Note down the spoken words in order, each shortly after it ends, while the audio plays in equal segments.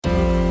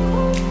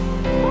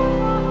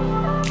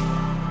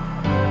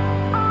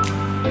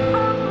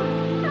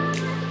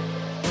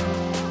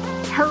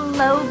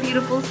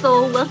beautiful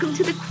soul. Welcome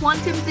to the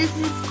Quantum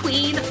Business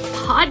Queen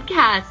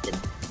podcast.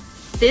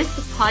 This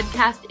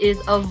podcast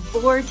is a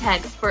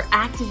vortex for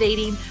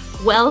activating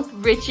wealth,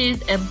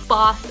 riches, and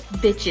boss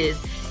bitches.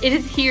 It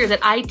is here that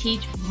I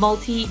teach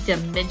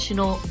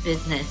multi-dimensional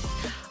business.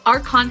 Our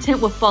content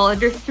will fall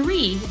under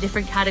 3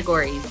 different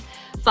categories: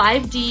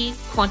 5D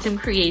quantum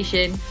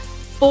creation,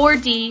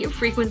 4D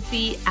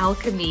frequency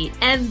alchemy,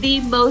 and the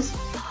most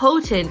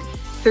potent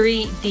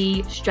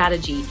 3D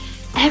strategy.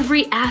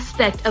 Every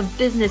aspect of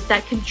business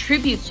that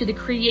contributes to the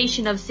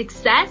creation of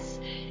success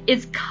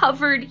is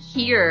covered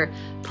here.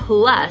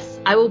 Plus,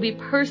 I will be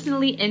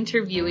personally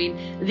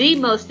interviewing the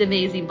most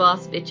amazing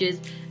boss bitches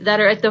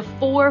that are at the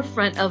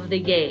forefront of the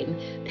game,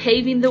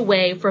 paving the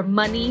way for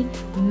money,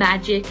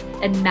 magic,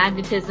 and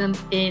magnetism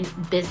in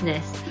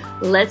business.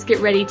 Let's get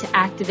ready to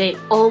activate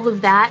all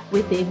of that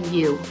within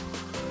you.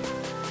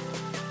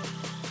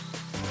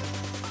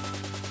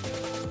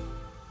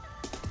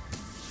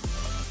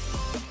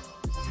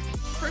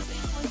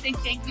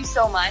 Thank you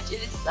so much.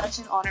 It is such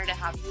an honor to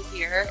have you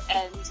here,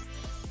 and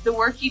the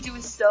work you do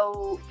is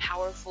so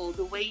powerful.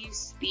 The way you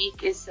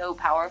speak is so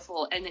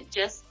powerful, and it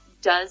just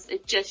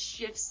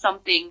shifts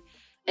something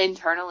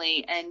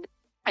internally. And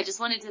I just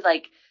wanted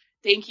to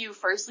thank you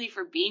firstly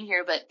for being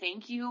here, but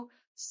thank you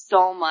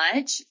so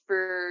much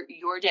for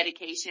your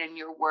dedication,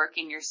 your work,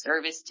 and your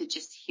service to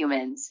just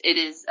humans. It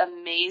is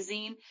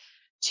amazing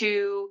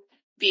to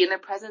be in the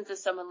presence of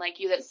someone like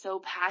you that's so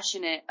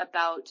passionate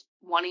about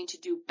wanting to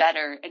do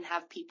better and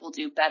have people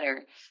do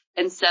better.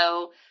 And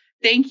so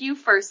thank you.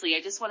 Firstly,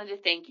 I just wanted to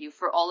thank you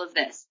for all of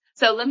this.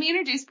 So let me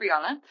introduce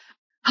Briana.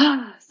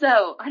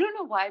 So I don't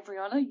know why,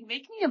 Briana, you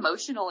make me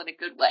emotional in a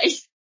good way.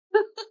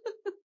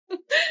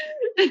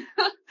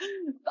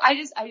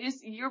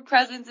 Your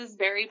presence is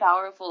very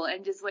powerful,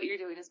 and just what you're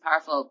doing is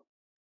powerful.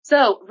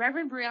 So,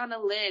 Reverend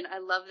Briana Lynn, I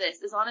love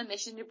this, is on a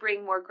mission to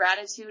bring more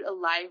gratitude,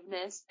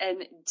 aliveness, and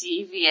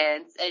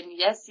deviance, and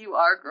yes, you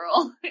are,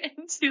 girl,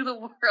 into the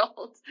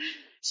world.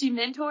 She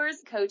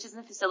mentors, coaches,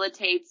 and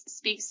facilitates,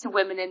 speaks to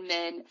women and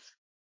men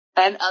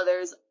and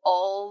others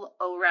all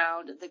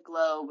around the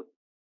globe.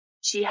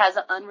 She has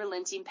an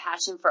unrelenting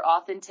passion for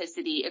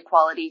authenticity,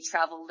 equality,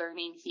 travel,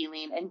 learning,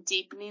 healing, and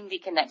deepening the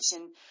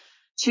connection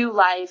to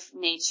life,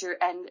 nature,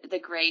 and the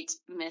great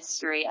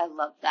mystery. I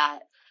love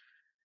that.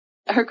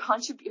 Her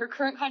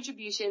current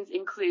contributions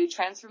include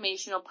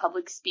transformational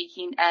public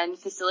speaking and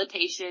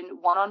facilitation,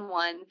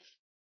 one-on-one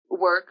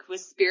work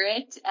with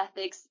spirit,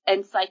 ethics,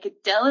 and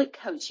psychedelic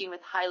coaching with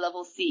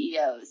high-level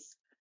CEOs.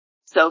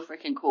 So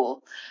freaking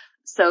cool.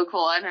 So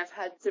cool. And I've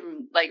had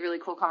some really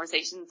cool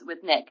conversations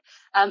with Nick.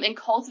 And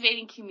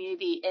cultivating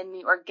community in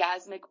the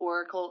Orgasmic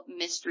Oracle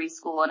Mystery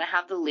School. And I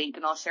have the link,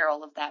 and I'll share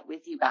all of that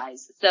with you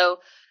guys. So,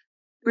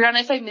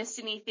 Briana, if I missed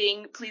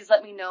anything, please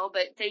let me know.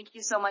 But thank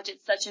you so much.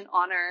 It's such an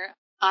honor.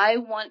 I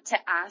want to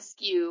ask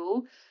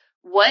you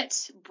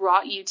what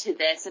brought you to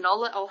this, and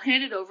I'll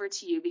hand it over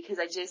to you because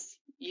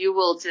you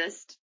will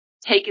just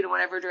take it in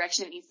whatever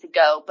direction it needs to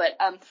go. But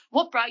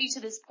what brought you to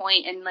this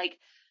point, and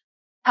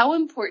how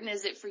important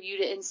is it for you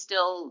to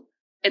instill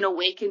and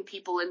awaken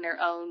people in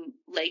their own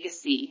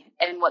legacy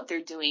and what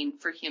they're doing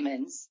for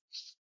humans?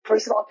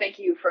 First of all, thank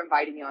you for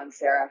inviting me on,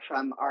 Sarah,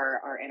 from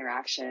our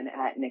interaction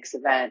at Nick's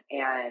event.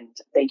 And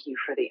thank you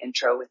for the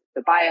intro with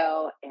the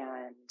bio.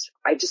 And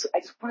I just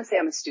want to say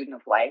I'm a student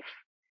of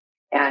life,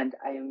 and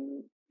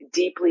I'm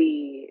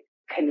deeply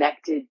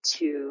connected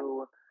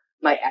to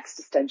my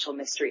existential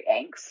mystery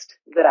angst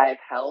that I've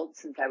held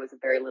since I was a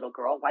very little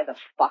girl. Why the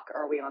fuck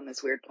are we on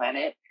this weird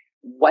planet?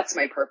 What's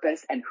my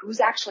purpose? And who's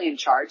actually in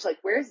charge?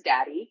 Where's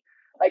daddy?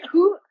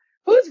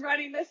 Who's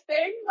running this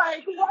thing?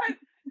 What?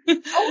 I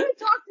want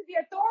to talk to the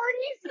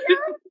authorities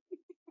here.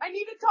 I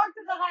need to talk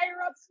to the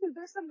higher ups because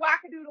there's some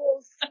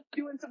wackadoodles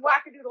doing some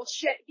wackadoodle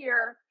shit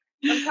here.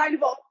 I'm kind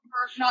of over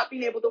not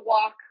being able to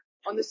walk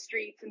on the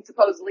streets in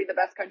supposedly the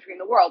best country in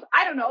the world.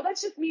 I don't know.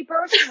 That's just me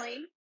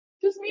personally.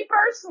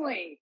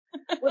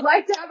 Would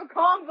like to have a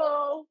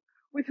convo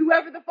with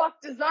whoever the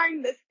fuck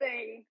designed this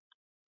thing.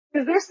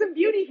 Because there's some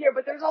beauty here,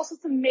 but there's also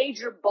some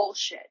major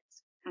bullshit.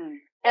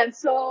 And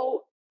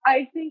so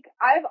I think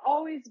I've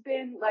always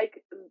been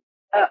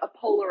a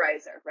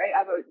polarizer, right? I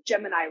have a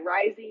Gemini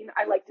rising.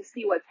 I like to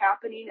see what's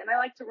happening, and I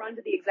like to run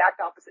to the exact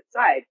opposite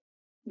side.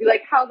 Be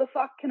like, how the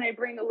fuck can I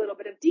bring a little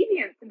bit of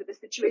deviance into the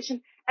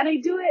situation? And I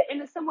do it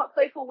in a somewhat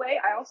playful way.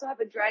 I also have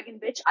a dragon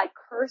bitch. I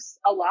curse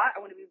a lot. I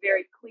want to be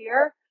very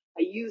clear.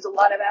 I use a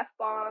lot of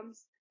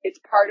F-bombs. It's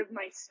part of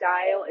my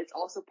style. It's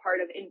also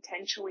part of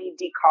intentionally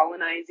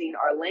decolonizing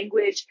our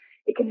language.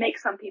 It can make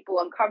some people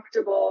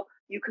uncomfortable.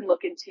 You can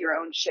look into your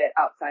own shit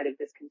outside of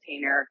this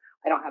container.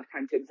 I don't have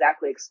time to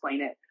exactly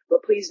explain it,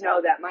 but please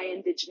know that my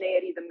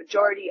indigeneity, the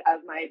majority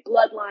of my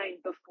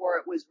bloodline before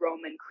it was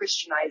Roman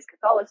Christianized,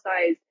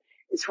 Catholicized,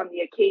 is from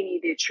the Iceni,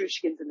 the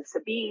Etruscans, and the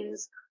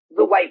Sabines,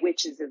 the white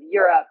witches of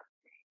Europe.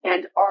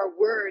 And our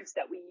words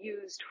that we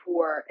used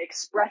for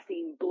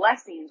expressing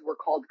blessings were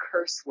called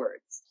curse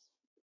words.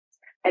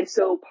 And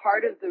so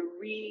part of the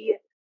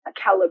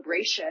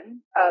recalibration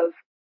of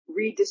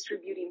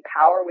redistributing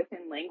power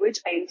within language,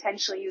 I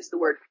intentionally use the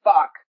word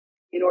fuck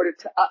in order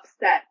to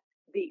upset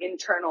the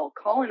internal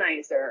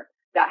colonizer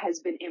that has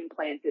been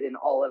implanted in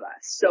all of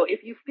us. So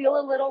if you feel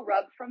a little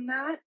rub from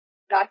that,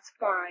 that's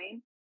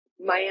fine.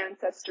 My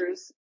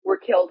ancestors were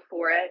killed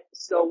for it,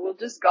 so we'll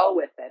just go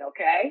with it,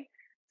 okay?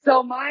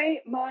 So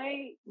my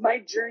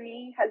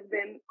journey has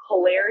been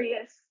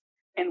hilarious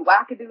and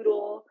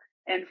wackadoodle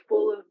and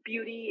full of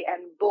beauty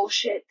and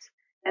bullshit.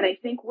 And I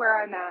think where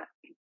I'm at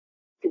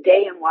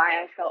today and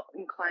why I felt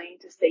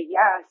inclined to say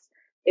yes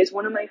is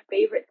one of my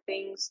favorite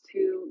things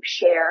to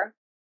share,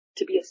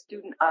 to be a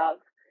student of,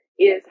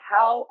 is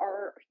how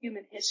our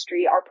human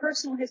history, our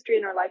personal history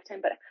in our lifetime,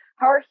 but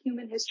how our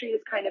human history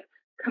has kind of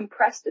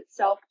compressed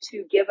itself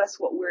to give us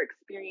what we're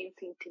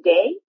experiencing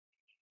today,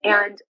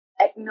 and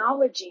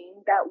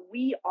acknowledging that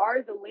we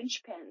are the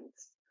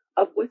linchpins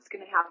of what's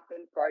going to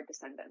happen for our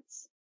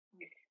descendants.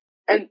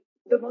 And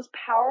the most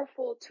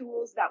powerful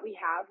tools that we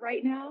have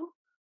right now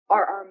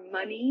are our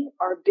money,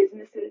 our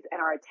businesses, and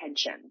our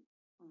attention.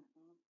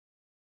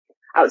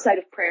 Outside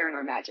of prayer and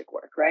our magic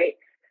work, right?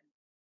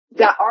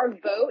 That our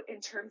vote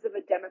in terms of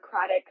a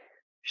democratic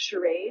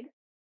charade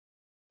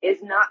is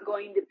not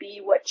going to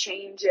be what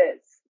changes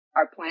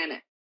our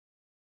planet.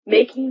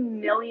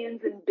 Making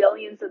millions and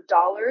billions of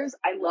dollars,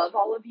 I love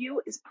all of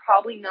you, is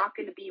probably not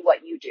going to be what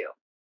you do.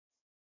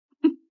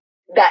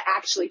 That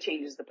actually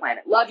changes the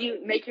planet. Love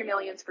you, make your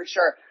millions for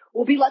sure.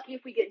 We'll be lucky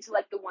if we get into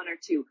like the 1 or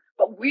 2,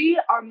 but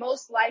we are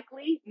most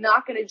likely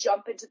not going to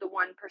jump into the 1%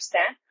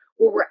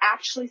 where we're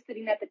actually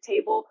sitting at the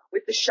table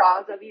with the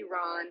Shahs of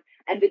Iran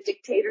and the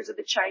dictators of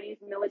the Chinese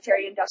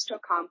military industrial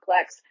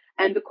complex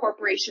and the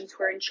corporations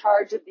who are in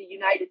charge of the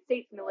United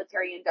States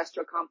military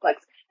industrial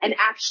complex, and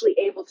actually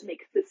able to make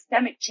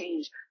systemic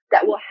change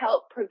that will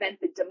help prevent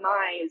the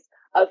demise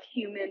of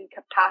human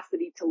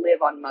capacity to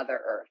live on Mother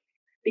Earth.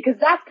 Because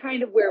that's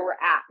kind of where we're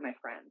at, my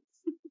friends.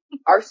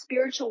 Our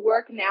spiritual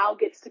work now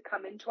gets to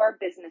come into our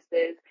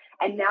businesses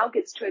and now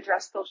gets to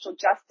address social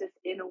justice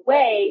in a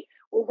way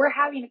where we're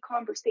having a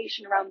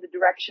conversation around the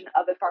direction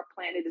of if our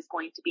planet is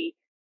going to be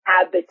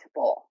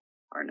habitable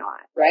or not,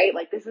 right?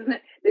 Like this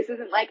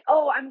isn't like,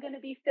 oh, I'm going to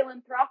be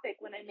philanthropic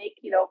when I make,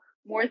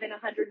 more than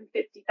 $150,000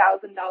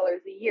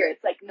 a year.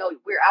 It's like, no,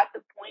 we're at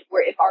the point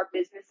where if our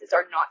businesses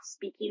are not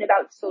speaking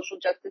about social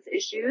justice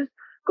issues,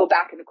 go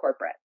back into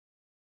corporate.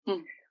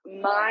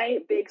 My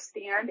big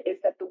stand is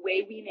that the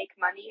way we make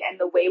money and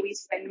the way we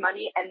spend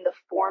money and the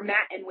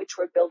format in which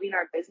we're building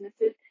our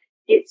businesses,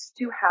 it's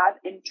to have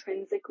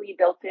intrinsically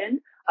built in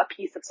a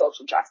piece of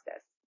social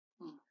justice,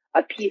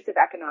 a piece of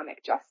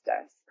economic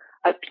justice,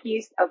 a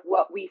piece of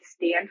what we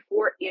stand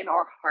for in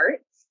our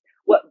hearts.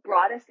 What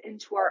brought us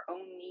into our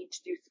own need to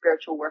do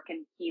spiritual work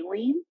and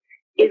healing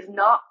is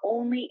not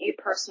only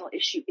a personal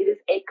issue, it is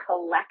a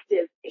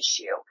collective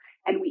issue.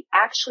 And we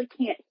actually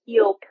can't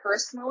heal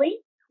personally.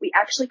 We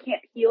actually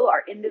can't heal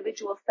our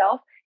individual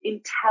self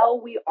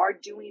until we are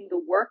doing the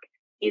work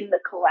in the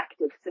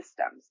collective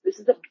systems. This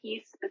is a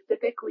piece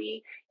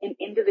specifically in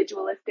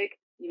individualistic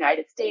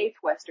United States,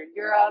 Western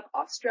Europe,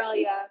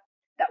 Australia,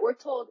 that we're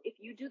told if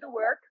you do the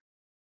work,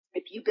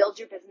 if you build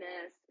your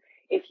business,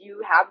 if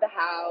you have the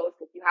house,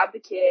 if you have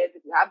the kids,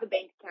 if you have the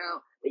bank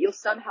account, that you'll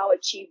somehow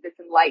achieve this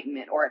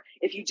enlightenment. Or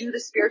if you do the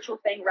spiritual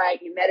thing right,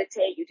 you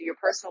meditate, you do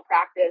your personal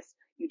practice,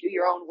 you do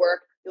your own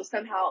work, you'll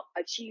somehow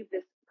achieve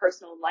this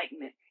personal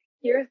enlightenment.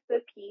 Here's the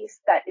piece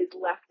that is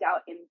left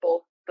out in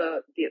both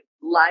the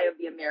lie of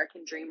the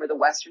American dream or the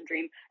Western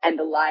dream and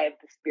the lie of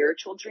the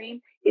spiritual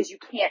dream is you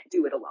can't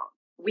do it alone.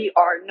 We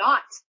are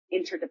not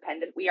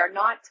interdependent. We are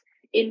not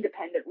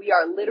independent. We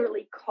are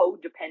literally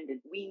codependent.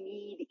 We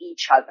need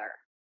each other.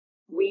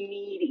 We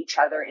need each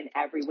other in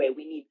every way.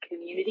 We need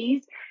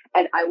communities.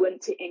 And I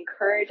want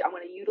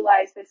to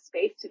utilize this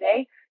space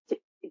today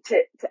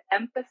to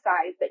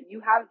emphasize that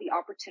you have the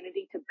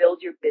opportunity to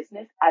build your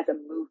business as a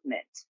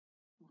movement,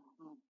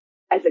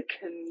 as a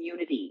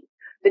community.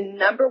 The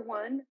number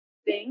one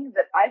thing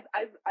that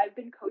I've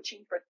been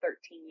coaching for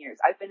 13 years.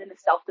 I've been in the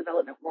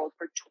self-development world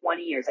for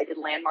 20 years. I did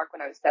Landmark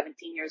when I was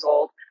 17 years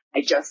old.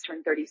 I just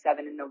turned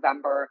 37 in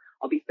November.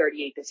 I'll be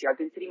 38 this year. I've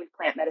been sitting with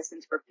plant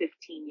medicines for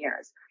 15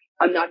 years.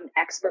 I'm not an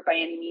expert by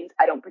any means.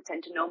 I don't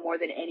pretend to know more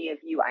than any of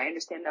you. I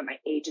understand that my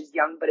age is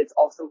young, but it's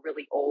also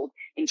really old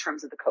in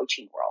terms of the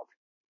coaching world.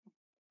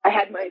 I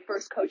had my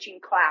first coaching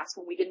class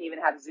when we didn't even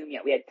have Zoom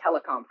yet. We had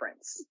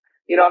teleconference.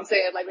 You know what I'm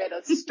saying? Like we had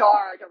a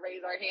star to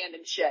raise our hand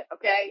and shit.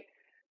 Okay.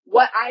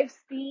 What I've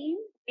seen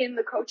in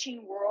the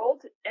coaching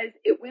world as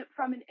it went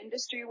from an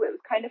industry where it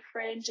was kind of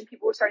fringe and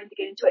people were starting to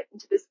get into it,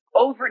 into this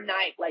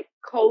overnight, like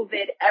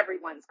COVID,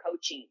 everyone's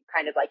coaching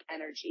kind of like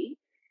energy.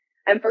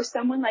 And for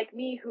someone like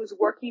me who's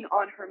working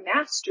on her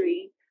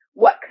mastery,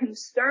 what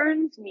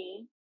concerns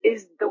me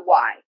is the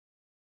why.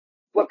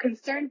 What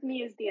concerns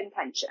me is the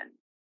intention.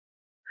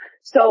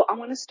 So I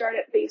want to start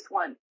at base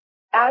one.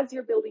 As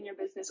you're building your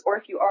business, or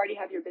if you already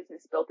have your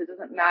business built, it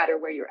doesn't matter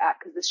where you're at,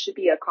 because this should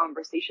be a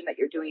conversation that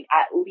you're doing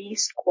at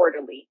least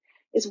quarterly,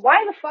 is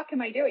why the fuck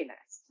am I doing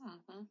this?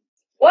 Mm-hmm.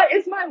 What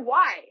is my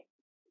why?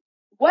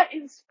 What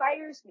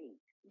inspires me?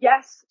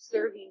 Yes,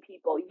 serving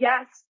people.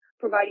 Yes,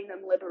 providing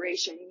them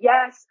liberation.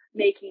 Yes,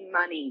 making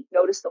money.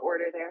 Notice the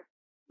order there.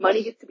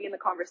 Money gets to be in the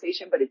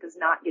conversation, but it does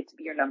not get to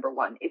be your number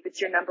one. If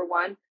it's your number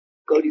one,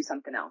 go do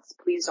something else.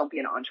 Please don't be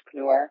an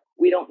entrepreneur.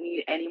 We don't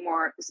need any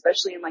more,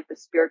 especially in like the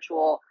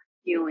spiritual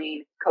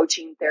healing,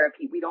 coaching,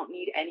 therapy. We don't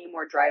need any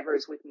more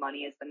drivers with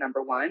money as the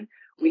number one.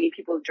 We need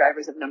people with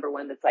drivers of number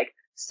one that's like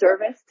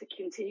service to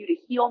continue to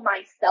heal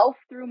myself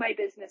through my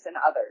business and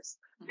others.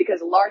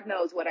 Because Lord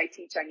knows what I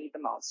teach I need the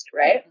most,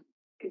 right?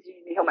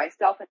 Continue to heal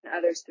myself and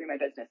others through my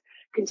business.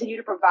 Continue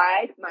to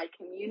provide my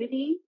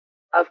community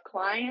of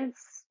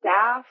clients,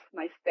 staff,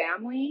 my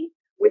family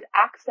with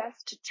access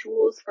to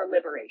tools for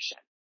liberation.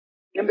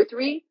 Number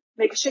 3,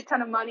 make a shit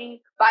ton of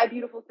money, buy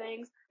beautiful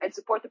things, and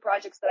support the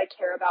projects that I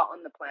care about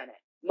on the planet.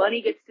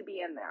 Money gets to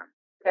be in there.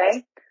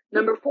 Okay.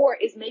 Number 4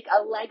 is make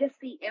a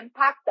legacy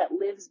impact that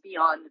lives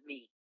beyond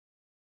me.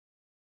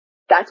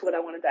 That's what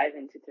I want to dive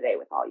into today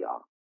with all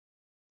y'all.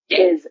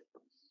 Is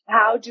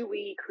how do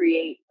we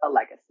create a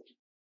legacy?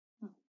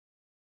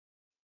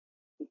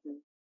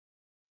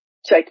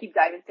 Should I keep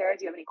diving, Sarah?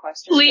 Do you have any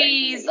questions?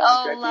 Please.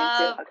 Oh,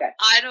 love. Okay.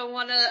 I don't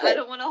want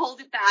to hold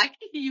it back.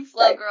 You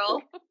flow,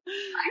 girl.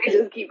 I can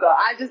just keep going.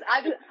 I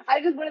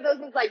just one of those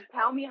ones like,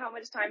 tell me how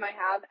much time I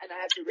have and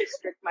I have to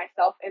restrict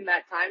myself in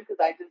that time because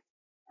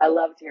I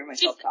love to hear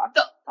myself talk.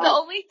 The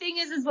only thing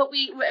is what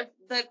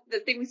the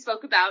thing we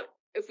spoke about,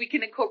 if we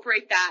can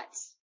incorporate that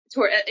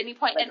toward at any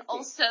point. Legacy. And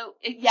also,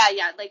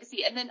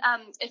 legacy. And then,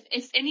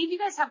 if any of you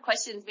guys have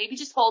questions, maybe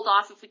just hold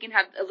off if we can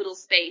have a little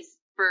space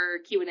for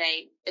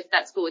Q&A, if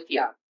that's cool with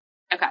you. Yeah.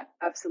 Okay.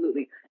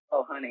 Absolutely.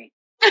 Oh, honey.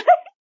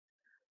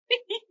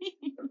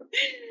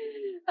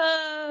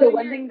 So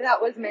one thing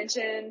that was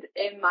mentioned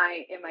in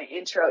my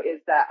intro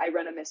is that I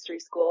run a mystery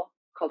school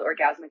called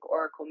Orgasmic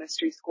Oracle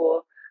Mystery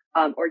School.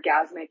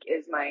 Orgasmic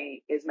is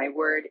my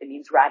word. It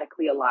means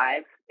radically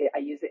alive. I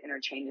use it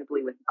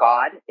interchangeably with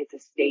God. It's a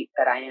state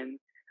that I am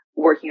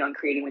working on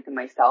creating within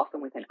myself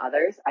and within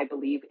others. I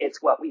believe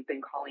it's what we've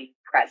been calling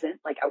present.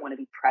 Like, I want to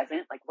be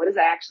present. Like, what does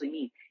that actually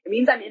mean? It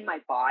means I'm in my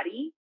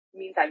body. It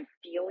means I'm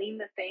feeling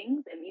the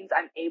things. It means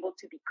I'm able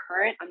to be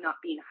current. I'm not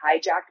being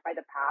hijacked by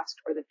the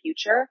past or the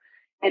future.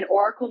 And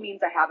Oracle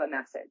means I have a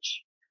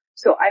message.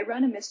 So I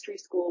run a mystery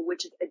school,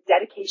 which is a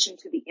dedication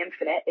to the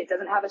infinite. It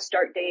doesn't have a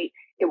start date.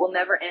 It will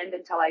never end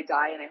until I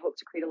die. And I hope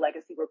to create a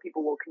legacy where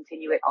people will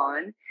continue it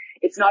on.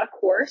 It's not a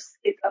course.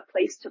 It's a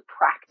place to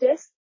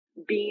practice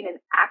being an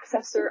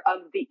accessor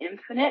of the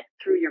infinite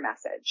through your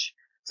message.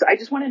 So I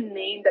just want to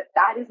name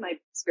that is my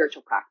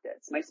spiritual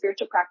practice. My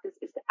spiritual practice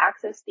is to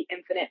access the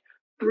infinite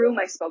through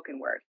my spoken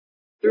word,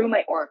 through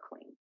my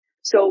oracling.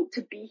 So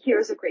to be here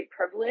is a great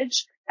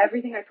privilege.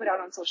 Everything I put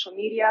out on social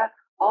media,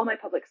 all my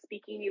public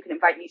speaking, you can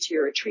invite me to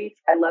your retreats.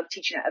 I love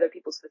teaching at other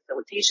people's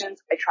facilitations.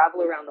 I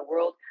travel around the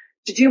world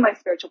to do my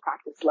spiritual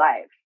practice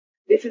live.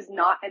 This is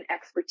not an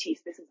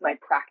expertise. This is my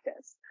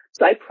practice.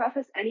 So I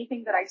preface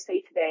anything that I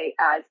say today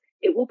as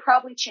it will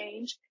probably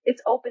change.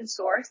 It's open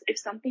source. If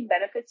something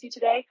benefits you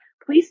today,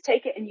 please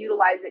take it and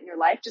utilize it in your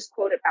life. Just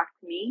quote it back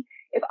to me.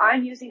 If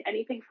I'm using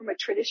anything from a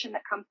tradition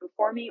that comes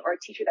before me or a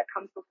teacher that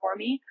comes before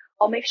me,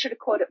 I'll make sure to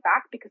quote it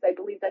back because I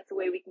believe that's the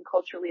way we can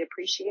culturally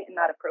appreciate and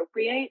not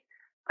appropriate.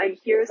 I'm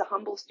here as a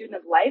humble student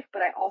of life,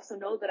 but I also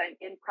know that I'm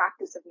in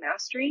practice of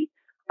mastery.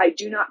 I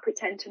do not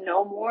pretend to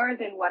know more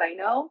than what I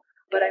know,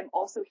 but I'm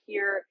also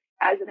here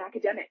as an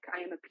academic.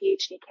 I am a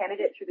PhD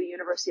candidate through the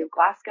University of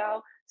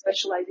Glasgow,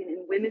 specializing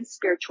in women's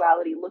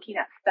spirituality, looking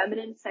at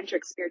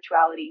feminine-centric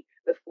spirituality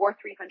before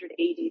 300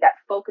 AD that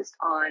focused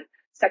on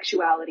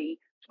sexuality,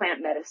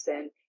 plant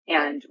medicine,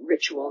 and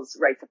rituals,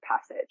 rites of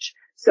passage.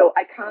 So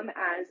I come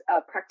as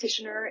a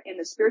practitioner in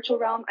the spiritual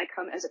realm. I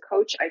come as a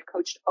coach. I've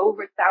coached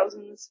over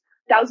thousands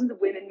of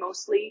women,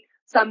 mostly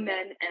some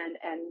men,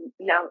 and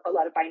now a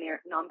lot of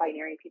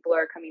non-binary people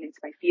are coming into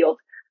my field.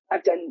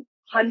 I've done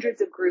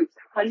hundreds of groups,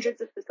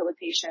 hundreds of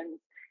facilitations,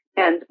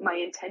 and my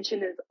intention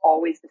is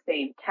always the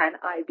same. Can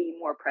I be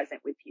more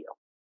present with you?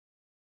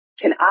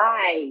 Can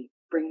I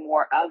bring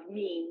more of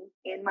me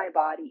in my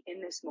body in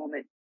this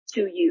moment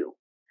to you?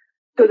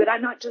 So that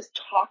I'm not just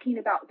talking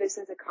about this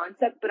as a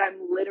concept, but I'm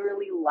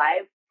literally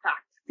live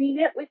practicing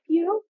it with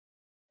you.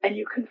 And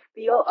you can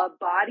feel a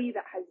body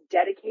that has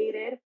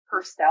dedicated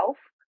herself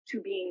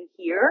to being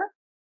here.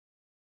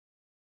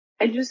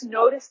 And just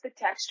notice the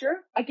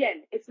texture.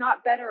 Again, it's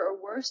not better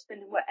or worse than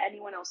what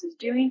anyone else is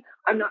doing.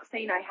 I'm not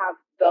saying I have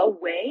the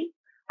way.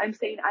 I'm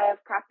saying I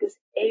have practiced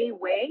a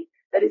way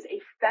that is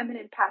a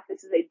feminine path.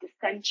 This is a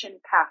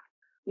descension path.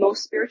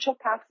 Most spiritual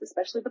paths,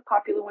 especially the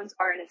popular ones,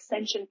 are an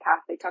ascension path.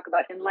 They talk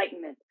about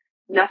enlightenment,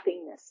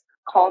 nothingness,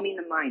 calming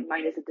the mind.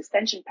 Mine is a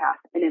descension path,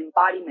 an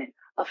embodiment,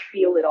 a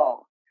feel it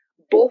all.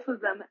 Both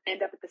of them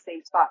end up at the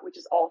same spot, which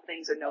is all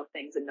things are no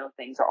things and no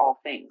things are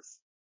all things.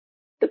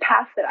 The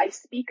path that I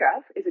speak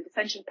of is a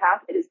descension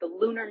path. It is the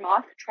lunar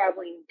moth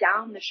traveling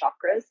down the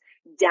chakras,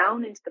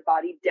 down into the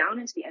body, down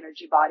into the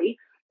energy body.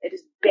 It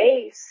is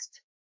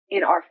based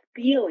in our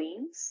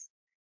feelings,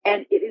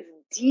 and it is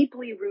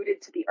deeply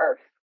rooted to the earth.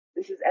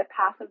 This is a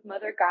path of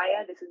Mother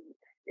Gaia.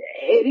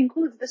 It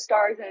includes the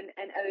stars and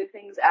other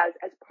things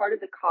as part of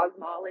the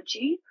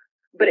cosmology,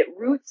 but it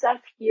roots us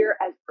here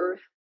as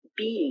earth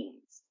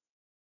beings.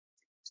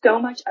 so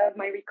much of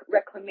my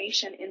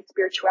reclamation in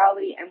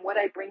spirituality and what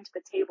I bring to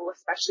the table,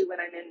 especially when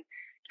I'm in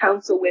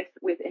counsel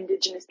with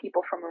indigenous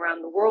people from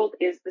around the world,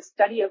 is the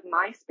study of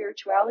my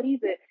spirituality,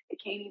 the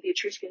Caney, the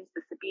Etruscans,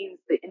 the Sabines,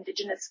 the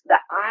indigenous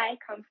that I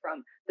come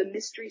from, the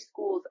mystery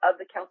schools of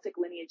the Celtic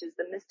lineages,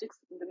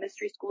 the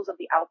mystery schools of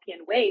the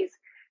Alpine ways.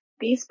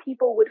 These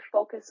people would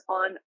focus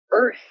on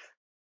earth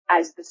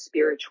as the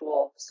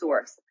spiritual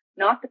source,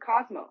 not the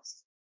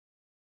cosmos.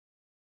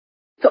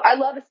 So I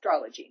love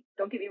astrology.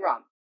 Don't get me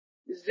wrong.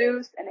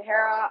 Zeus and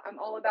Hera, I'm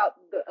all about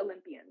the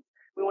Olympians.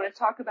 We want to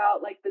talk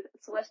about like the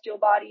celestial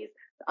bodies,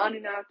 the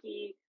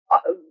Anunnaki,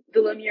 the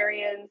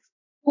Lemurians.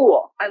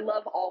 Cool. I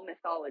love all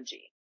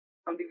mythology.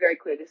 I'm going to be very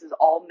clear. This is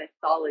all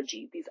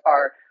mythology. These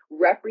are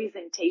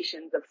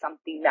representations of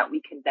something that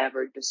we can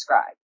never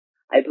describe.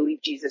 I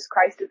believe Jesus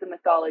Christ is a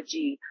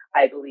mythology.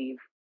 I believe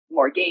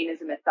Morgaine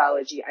is a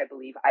mythology. I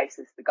believe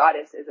Isis, the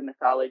goddess, is a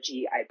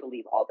mythology. I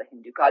believe all the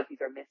Hindu gods.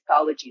 These are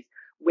mythologies,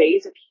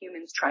 ways of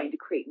humans trying to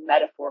create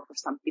metaphor for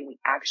something we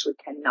actually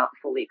cannot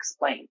fully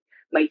explain.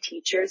 My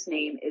teacher's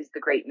name is the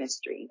great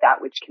mystery,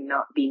 that which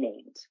cannot be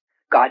named.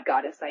 God,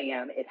 goddess, I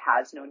am. It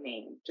has no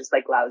name. Just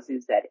like Lao Tzu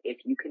said, if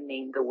you can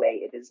name the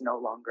way, it is no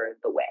longer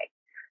the way.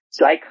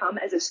 So I come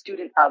as a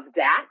student of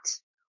that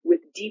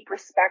with deep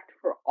respect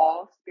for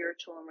all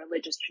spiritual and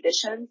religious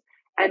traditions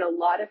and a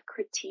lot of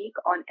critique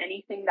on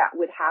anything that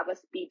would have us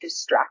be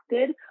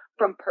distracted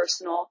from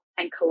personal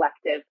and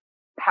collective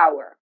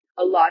power.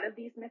 A lot of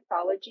these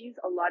mythologies,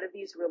 a lot of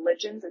these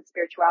religions and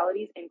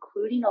spiritualities,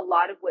 including a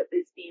lot of what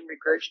is being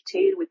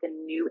regurgitated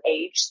within New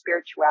Age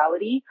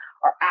spirituality,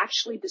 are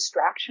actually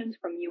distractions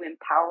from you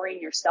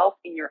empowering yourself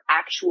in your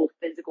actual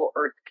physical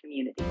earth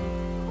community.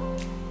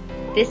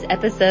 This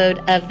episode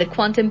of the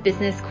Quantum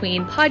Business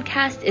Queen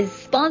podcast is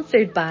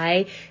sponsored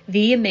by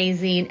the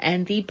amazing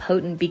and the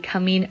potent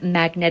Becoming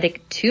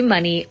Magnetic to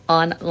Money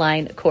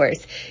online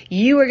course.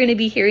 You are going to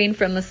be hearing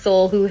from a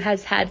soul who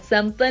has had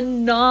some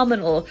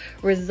phenomenal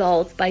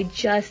results by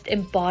just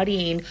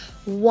embodying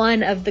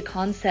one of the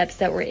concepts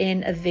that were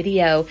in a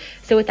video.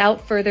 So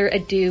without further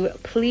ado,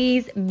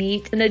 please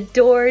meet an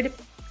adored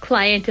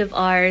client of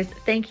ours.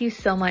 Thank you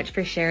so much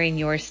for sharing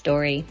your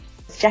story.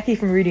 It's Jackie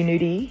from Rudy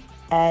Nudie.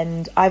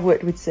 And I've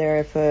worked with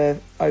Sarah for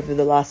over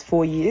the last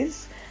 4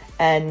 years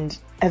and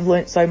have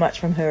learnt so much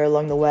from her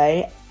along the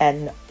way,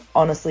 and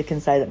honestly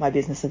can say that my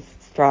business has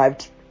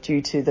thrived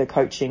due to the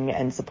coaching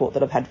and support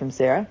that I've had from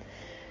Sarah.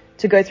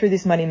 To go through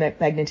this money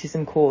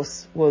magnetism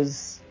course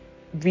was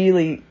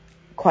really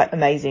quite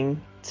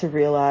amazing to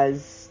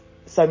realise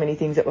so many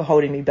things that were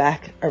holding me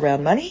back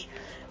around money.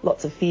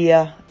 Lots of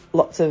fear,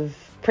 lots of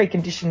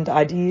preconditioned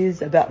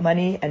ideas about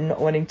money and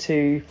not wanting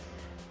to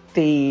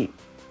be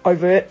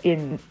overt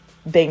in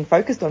being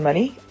focused on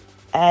money.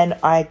 And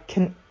I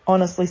can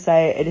honestly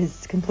say it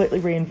has completely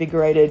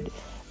reinvigorated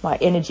my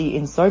energy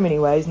in so many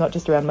ways, not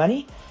just around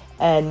money,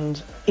 and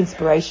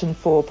inspiration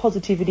for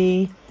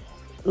positivity,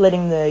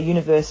 letting the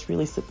universe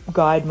really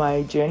guide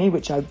my journey,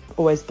 which I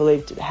always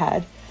believed it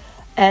had.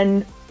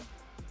 And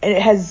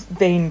it has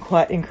been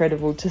quite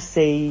incredible to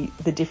see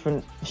the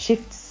different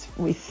shifts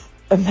with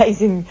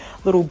amazing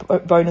little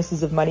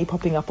bonuses of money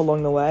popping up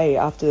along the way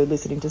after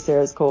listening to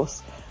Sarah's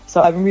course.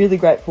 So I'm really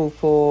grateful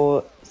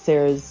for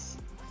Sarah's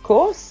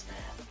course.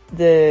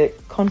 The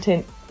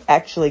content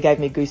actually gave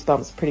me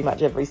goosebumps pretty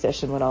much every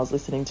session when I was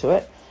listening to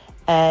it.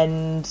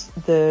 And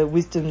the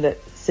wisdom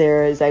that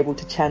Sarah is able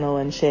to channel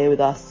and share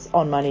with us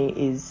on money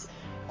is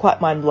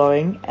quite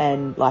mind-blowing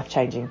and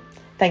life-changing.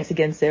 Thanks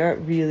again, Sarah.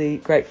 Really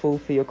grateful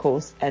for your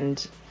course and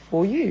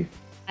for you.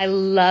 I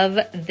love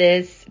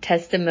this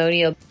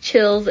testimonial.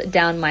 Chills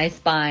down my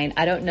spine.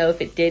 I don't know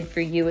if it did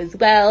for you as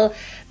well,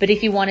 but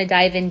if you want to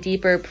dive in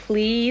deeper,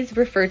 please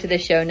refer to the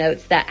show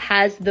notes that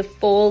has the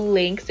full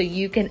link so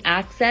you can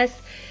access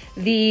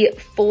the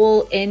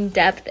full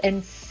in-depth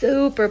and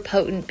super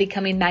potent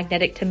Becoming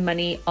Magnetic to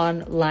Money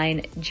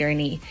online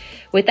journey.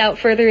 Without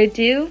further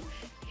ado,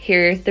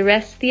 here's the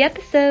rest of the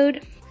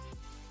episode.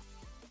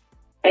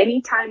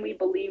 Anytime we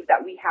believe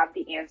that we have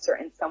the answer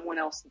and someone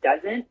else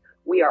doesn't,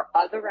 we are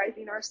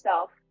otherizing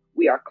ourselves,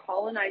 we are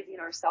colonizing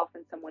ourselves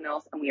and someone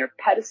else, and we are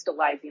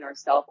pedestalizing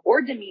ourselves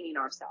or demeaning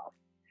ourselves.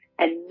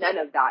 And none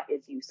of that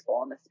is useful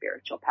on the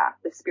spiritual path.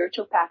 The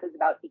spiritual path is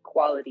about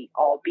equality.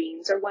 All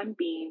beings are one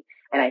being,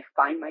 and I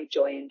find my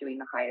joy in doing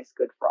the highest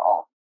good for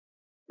all.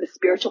 The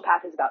spiritual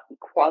path is about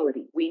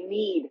equality. We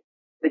need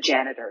the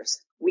janitors.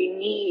 We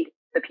need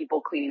the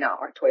people cleaning out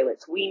our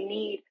toilets. We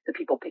need the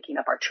people picking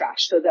up our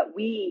trash so that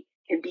we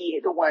can be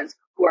the ones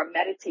who are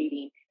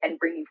meditating and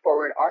bringing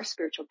forward our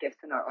spiritual gifts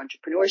and our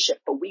entrepreneurship,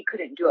 but we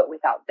couldn't do it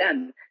without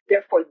them.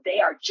 Therefore,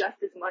 they are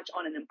just as much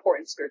on an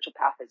important spiritual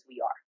path as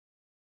we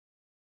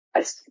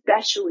are.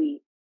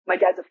 Especially, my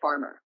dad's a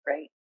farmer,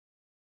 right?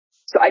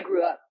 So I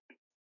grew up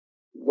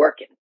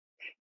working.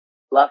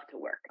 Love to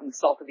work. I'm the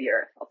salt of the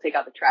earth. I'll take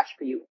out the trash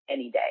for you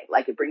any day.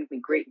 Like, it brings me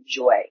great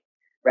joy,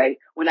 right?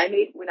 When I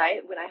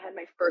had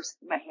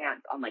my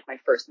hands on like my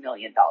first $1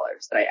 million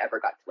that I ever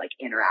got to like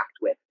interact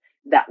with,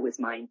 that was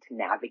mine to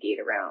navigate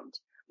around.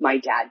 My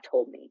dad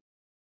told me,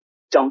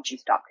 don't you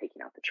stop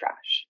taking out the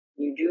trash.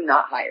 You do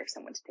not hire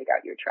someone to take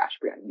out your trash,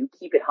 Briana. You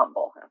keep it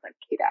humble. And I was like,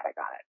 okay, Dad, I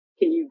got it.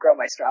 Can you grow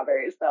my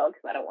strawberries though?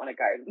 Because I don't want a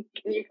garden.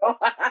 Can you go?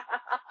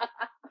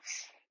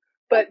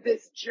 But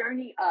this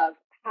journey of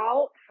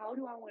how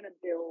do I want to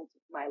build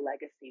my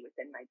legacy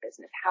within my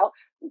business? How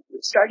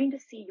starting to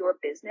see your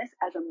business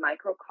as a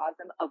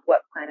microcosm of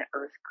what planet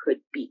Earth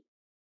could be.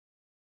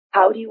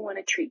 How do you want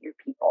to treat your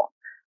people?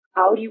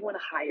 How do you want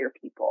to hire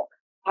people?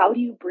 How do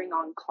you bring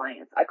on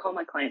clients? I call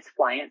my clients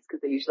flyants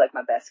because they're usually like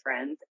my best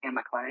friends and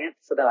my clients.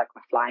 So they're like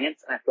my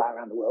flyants and I fly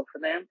around the world for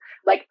them.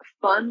 Like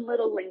fun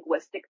little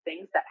linguistic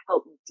things that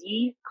help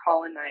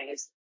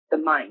decolonize the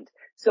mind.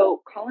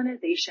 So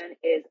colonization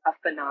is a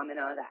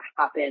phenomena that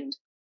happened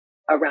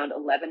around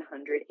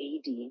 1100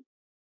 AD.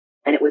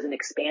 And it was an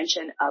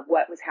expansion of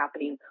what was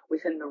happening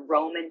within the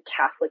Roman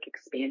Catholic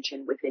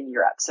expansion within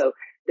Europe. So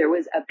there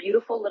was a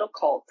beautiful little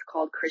cult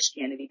called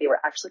Christianity. They were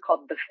actually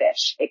called the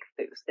Fish,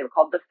 Ichthus. They were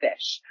called the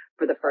Fish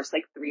for the first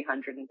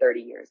 330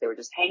 years. They were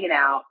just hanging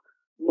out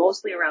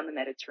mostly around the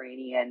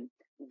Mediterranean.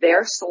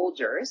 Their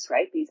soldiers,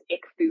 right, these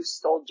Ichthus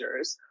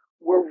soldiers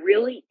were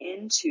really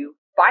into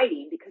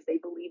fighting because they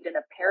believed in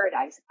a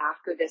paradise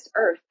after this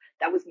earth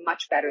that was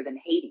much better than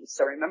Hades.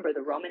 So remember,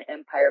 the Roman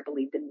Empire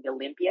believed in the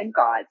Olympian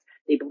gods.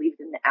 They believed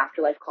in the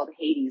afterlife called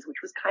Hades,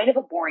 which was kind of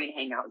a boring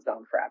hangout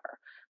zone forever.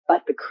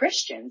 But the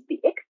Christians,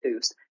 the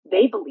Ichthus,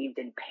 they believed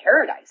in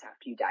paradise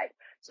after you died.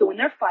 So when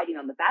they're fighting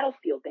on the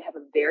battlefield, they have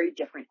a very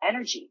different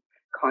energy.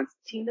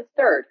 Constantine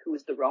III, who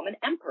was the Roman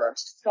emperor,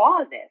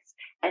 saw this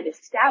and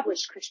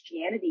established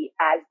Christianity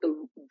as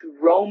the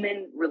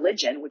Roman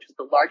religion, which was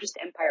the largest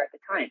empire at the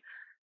time.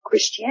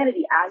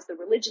 Christianity as the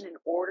religion in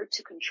order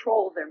to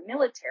control their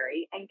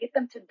military and get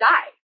them to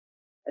die,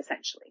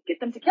 essentially, get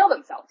them to kill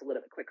themselves a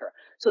little bit quicker.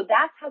 So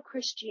that's how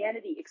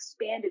Christianity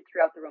expanded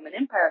throughout the Roman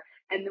Empire.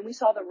 And then we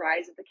saw the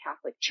rise of the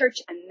Catholic Church,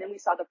 and then we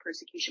saw the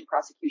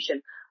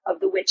prosecution of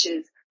the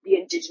witches, the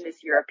indigenous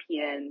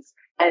Europeans,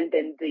 and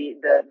then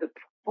the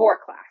poor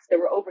class. There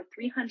were over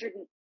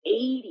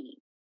 380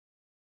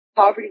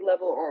 poverty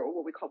level, or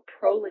what we call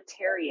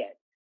proletariat,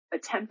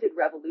 attempted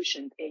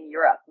revolutions in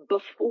Europe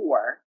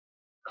before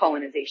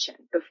colonization.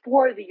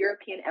 Before the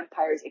European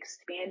empires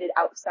expanded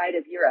outside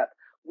of Europe,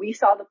 we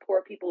saw the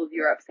poor people of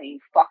Europe saying,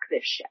 fuck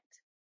this shit.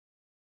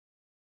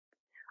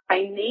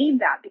 I name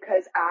that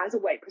because as a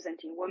white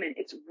presenting woman,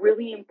 it's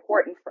really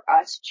important for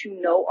us to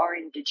know our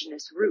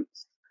indigenous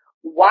roots.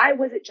 Why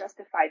was it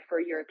justified for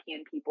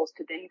European peoples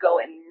to then go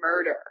and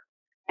murder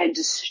and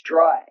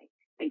destroy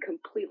and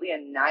completely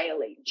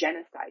annihilate,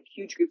 genocide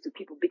huge groups of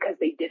people? Because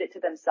they did it to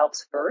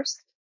themselves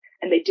first.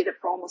 And they did it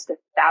for almost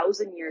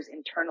 1,000 years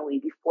internally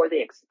before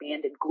they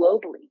expanded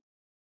globally.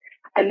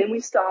 And then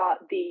we saw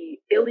the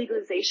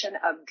illegalization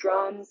of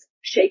drums,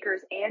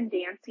 shakers, and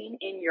dancing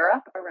in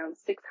Europe around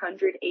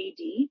 600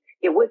 AD.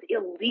 It was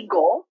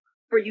illegal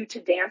for you to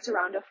dance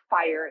around a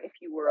fire if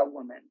you were a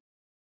woman.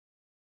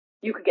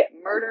 You could get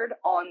murdered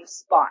on the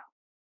spot.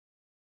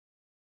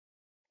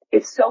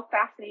 It's so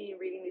fascinating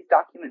reading these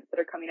documents that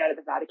are coming out of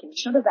the Vatican.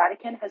 Did you know the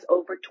Vatican has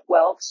over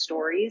 12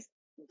 stories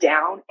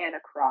down and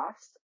across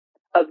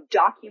of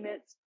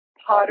documents,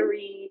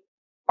 pottery,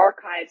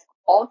 archives,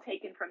 all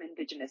taken from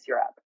indigenous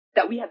Europe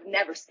that we have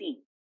never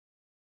seen.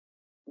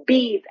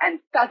 Beads and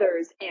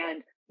feathers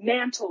and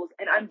mantles,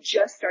 and I'm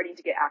just starting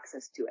to get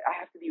access to it. I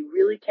have to be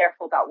really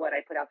careful about what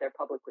I put out there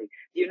publicly.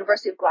 The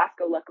University of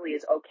Glasgow, luckily,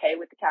 is okay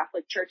with the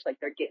Catholic Church, like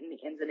they're getting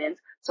the ins and ins.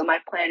 So my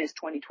plan is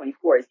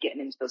 2024 is getting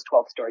into those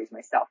 12 stories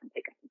myself and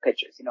taking some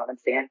pictures, you know what I'm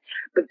saying?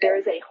 But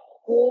there's a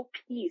whole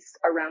piece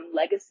around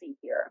legacy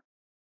here,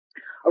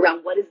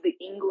 around what is the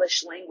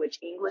English language.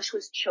 English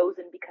was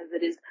chosen because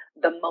it is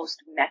the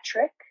most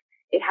metric.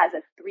 It has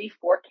a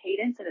 3/4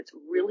 cadence, and it's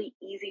really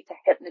easy to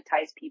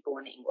hypnotize people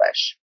in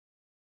English.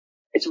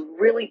 It's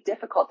really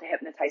difficult to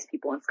hypnotize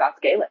people in Scots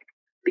Gaelic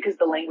because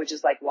the language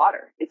is like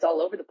water. It's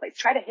all over the place.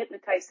 Try to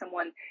hypnotize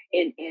someone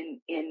in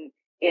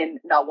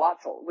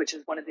Nahuatl, which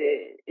is one of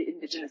the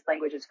indigenous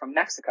languages from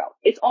Mexico.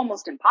 It's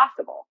almost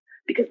impossible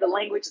because the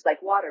language is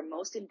like water.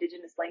 Most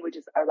indigenous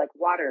languages are like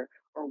water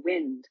or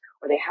wind,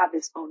 or they have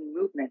this own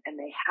movement and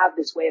they have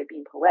this way of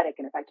being poetic.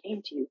 And if I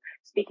came to you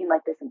speaking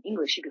like this in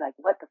English, you'd be like,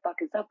 what the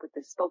fuck is up with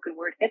this spoken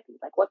word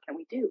hippie? Like, what can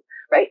we do?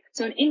 Right?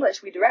 So in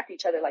English, we direct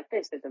each other like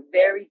this. There's a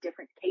very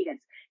different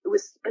cadence. It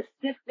was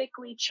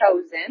specifically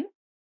chosen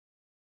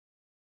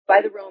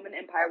by the Roman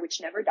Empire,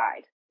 which never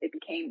died. It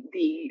became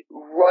the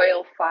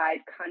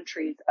royalified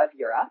countries of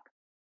Europe.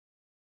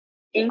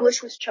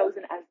 English was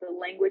chosen as the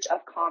language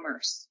of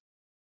commerce.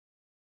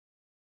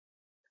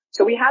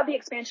 So we have the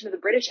expansion of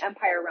the British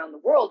Empire around the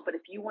world, but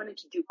if you wanted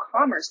to do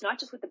commerce, not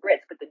just with the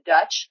Brits, but the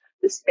Dutch,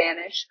 the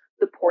Spanish,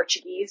 the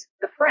Portuguese,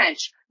 the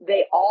French,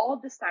 they all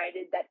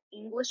decided that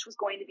English was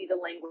going to be the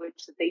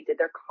language that they did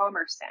their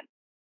commerce in.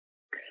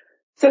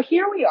 So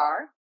here we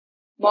are,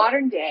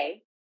 modern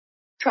day,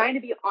 trying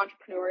to be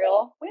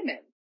entrepreneurial women.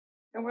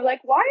 And we're like,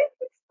 why is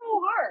this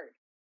so hard?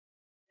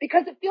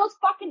 Because it feels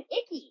fucking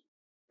icky,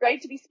 right?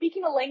 To be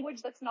speaking a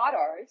language that's not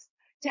ours,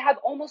 to have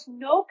almost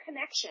no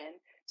connection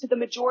to the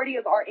majority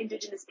of our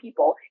indigenous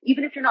people,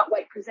 even if you're not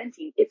white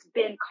presenting, it's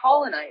been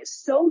colonized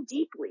so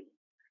deeply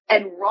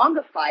and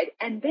wrongified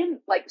and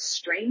then like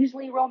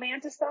strangely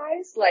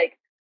romanticized, like,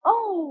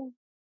 oh,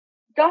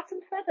 dots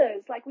and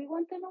feathers, like we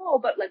want them all,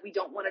 but like we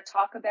don't want to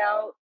talk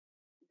about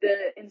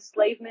the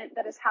enslavement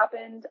that has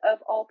happened of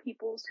all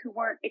peoples who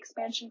weren't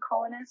expansion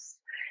colonists.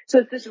 So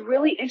it's this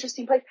really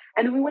interesting place.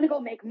 And then we want to go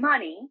make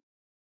money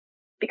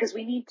because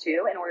we need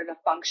to in order to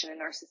function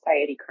in our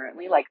society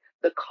currently. Like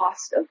the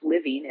cost of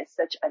living is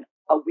such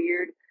a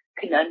weird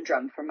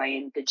conundrum for my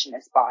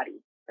indigenous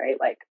body, right?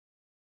 Like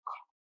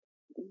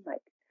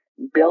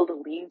build a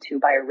lean-to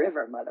by a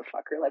river,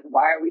 motherfucker. Like,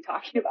 why are we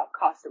talking about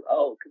cost of,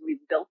 because we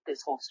built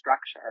this whole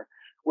structure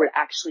where it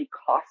actually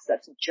costs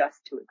us just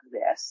to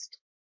exist.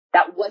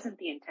 That wasn't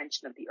the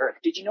intention of the earth.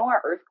 Did you know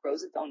our earth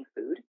grows its own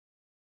food?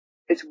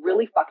 It's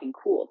really fucking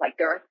cool. Like,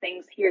 there are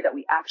things here that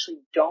we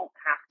actually don't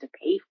have to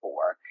pay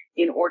for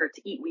in order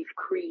to eat. We've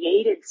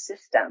created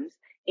systems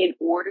in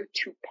order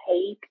to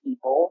pay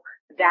people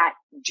that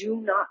do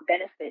not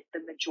benefit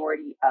the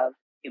majority of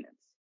humans.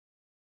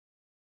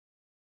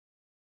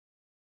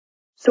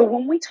 So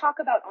when we talk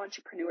about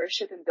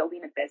entrepreneurship and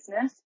building a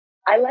business,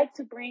 I like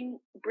to bring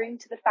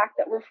to the fact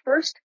that we're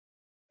first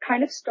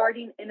kind of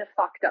starting in a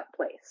fucked up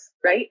place,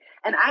 right?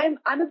 And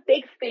I'm a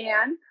big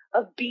fan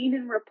of being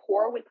in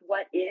rapport with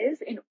what is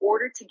in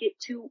order to get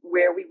to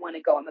where we want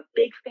to go. I'm a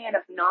big fan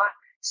of not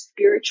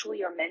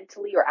spiritually or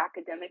mentally or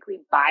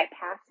academically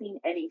bypassing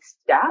any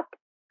step,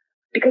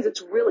 because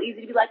it's really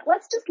easy to be like,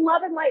 let's just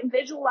love and light and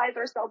visualize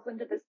ourselves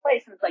into this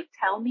place. And it's like,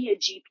 tell me a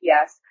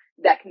GPS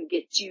that can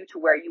get you to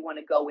where you want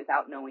to go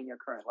without knowing your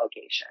current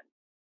location.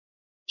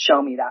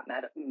 Show me that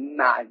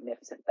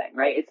magnificent thing,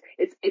 right?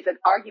 It's an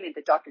argument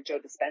that Dr. Joe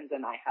Dispenza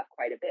and I have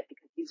quite a bit,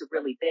 because he's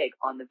really big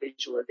on the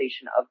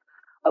visualization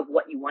of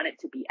what you want it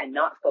to be and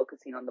not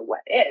focusing on the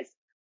what is.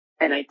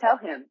 And I tell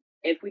him,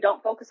 if we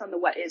don't focus on the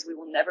what is, we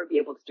will never be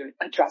able to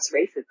address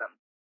racism.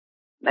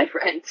 My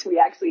friends, we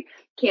actually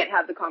can't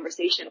have the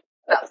conversation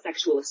about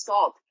sexual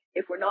assault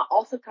if we're not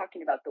also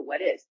talking about the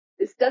what is.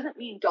 This doesn't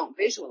mean don't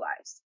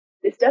visualize.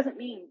 This doesn't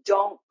mean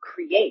don't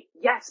create.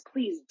 Yes,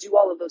 please do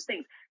all of those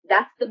things.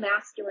 That's the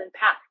masculine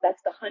path.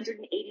 That's the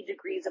 180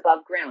 degrees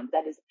above ground.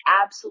 That is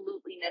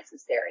absolutely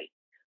necessary.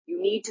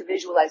 You need to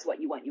visualize what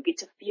you want. You get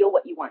to feel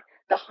what you want.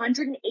 The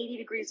 180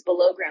 degrees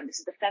below ground, this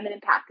is the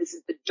feminine path. This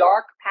is the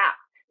dark path.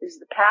 This is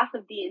the path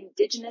of the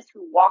indigenous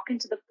who walk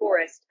into the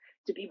forest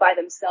to be by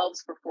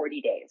themselves for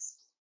 40 days.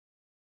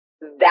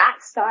 That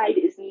side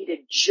is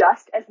needed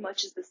just as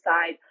much as the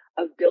side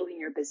of building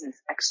your business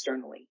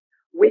externally.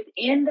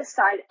 Within the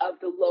side of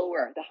the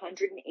lower, the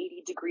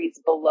 180 degrees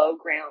below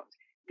ground,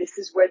 this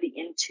is where the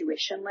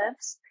intuition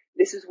lives.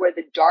 This is where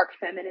the dark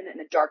feminine and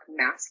the dark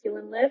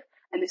masculine live.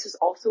 And this is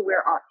also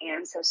where our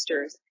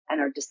ancestors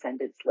and our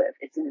descendants live.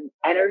 It's an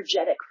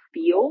energetic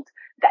field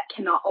that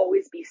cannot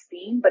always be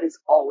seen, but is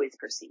always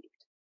perceived.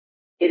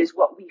 It is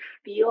what we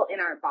feel in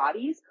our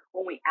bodies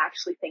when we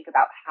actually think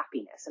about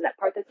happiness. And that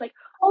part that's like,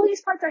 oh,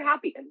 these parts are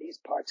happy and these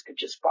parts could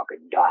just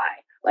fucking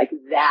die. Like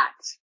that.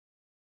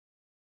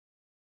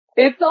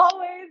 It's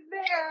always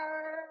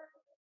there.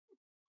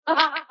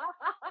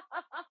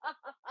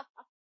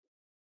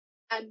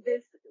 And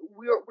this,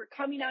 we're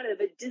coming out of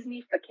a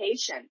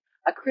Disneyfication,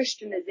 a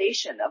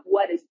Christianization of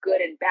what is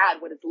good and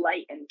bad, what is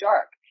light and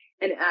dark.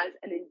 And as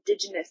an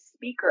indigenous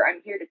speaker,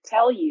 I'm here to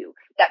tell you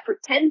that for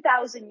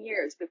 10,000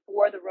 years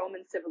before the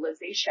Roman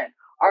civilization,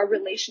 our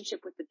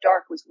relationship with the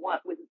dark was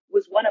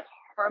one of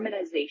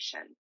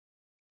harmonization.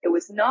 It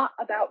was not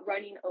about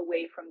running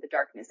away from the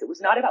darkness. It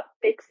was not about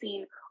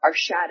fixing our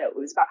shadow. It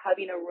was about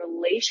having a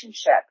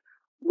relationship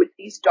with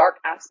these dark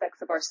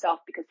aspects of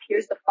ourselves, because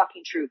here's the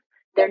fucking truth.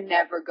 They're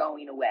never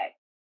going away.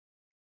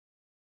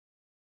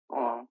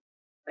 Oh,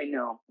 I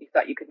know. You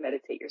thought you could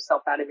meditate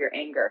yourself out of your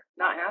anger.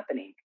 Not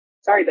happening.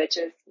 Sorry,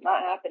 bitches.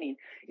 Not happening.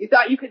 You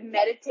thought you could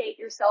meditate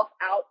yourself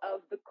out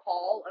of the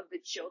call of the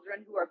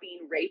children who are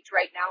being raped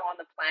right now on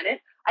the planet?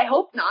 I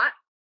hope not.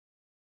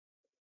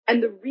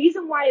 And the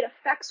reason why it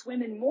affects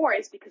women more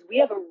is because we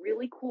have a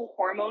really cool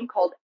hormone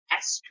called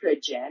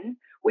estrogen,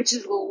 which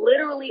is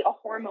literally a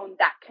hormone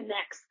that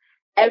connects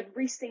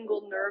every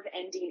single nerve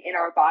ending in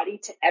our body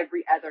to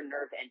every other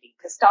nerve ending.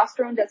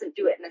 Testosterone doesn't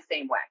do it in the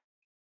same way.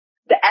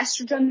 The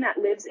estrogen that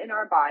lives in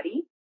our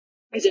body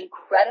is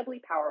incredibly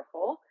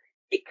powerful.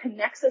 It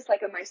connects us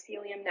like a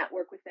mycelium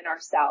network within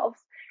ourselves.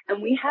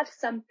 And we have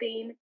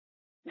something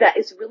that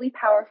is really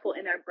powerful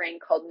in our brain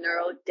called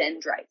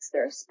neurodendrites.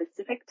 They're a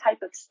specific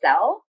type of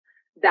cell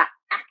that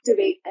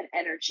activate an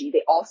energy.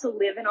 They also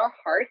live in our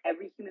heart.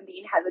 Every human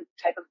being has a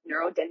type of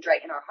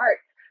neurodendrite in our heart.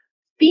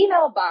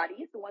 Female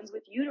bodies, the ones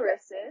with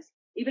uteruses,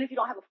 even if you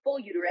don't have a full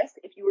uterus,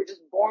 if you were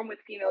just born with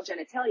female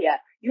genitalia,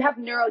 you have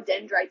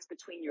neurodendrites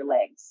between your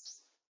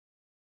legs.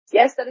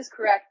 Yes, that is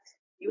correct.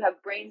 You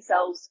have brain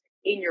cells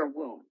in your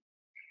womb.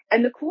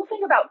 And the cool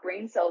thing about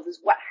brain cells is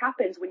what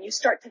happens when you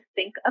start to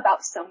think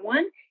about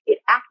someone, it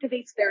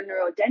activates their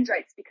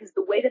neurodendrites, because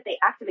the way that they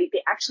activate,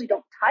 they actually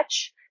don't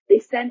touch. They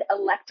send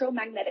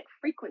electromagnetic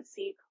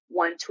frequency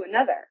one to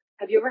another.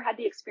 Have you ever had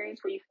the experience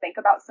where you think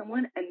about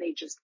someone and they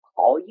just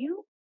call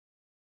you?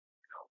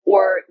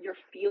 Or you're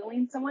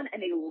feeling someone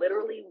and they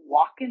literally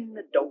walk in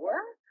the door?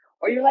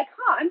 Or you're like,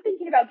 I'm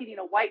thinking about getting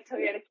a white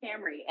Toyota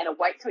Camry, and a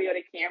white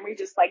Toyota Camry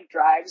just like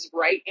drives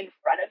right in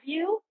front of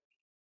you.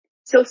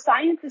 So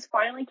science is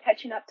finally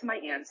catching up to my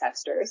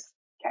ancestors,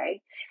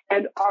 okay?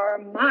 And our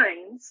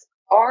minds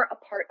are a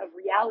part of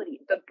reality.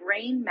 The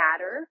brain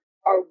matter,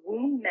 our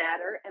womb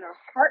matter, and our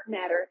heart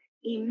matter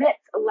emits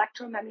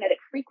electromagnetic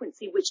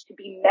frequency, which to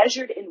be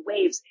measured in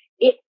waves,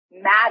 it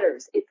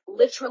matters. It's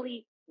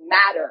literally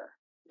matter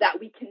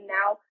that we can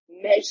now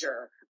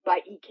measure by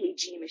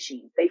EKG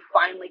machines. They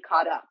finally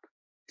caught up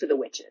to the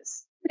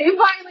witches. They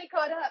finally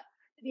caught up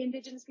to the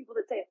indigenous people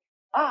that say,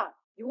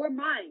 your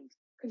mind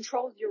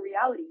controls your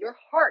reality. Your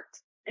heart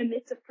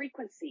emits a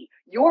frequency.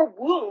 Your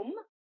womb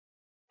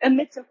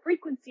emits a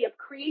frequency of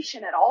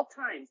creation at all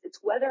times. It's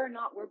whether or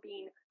not we're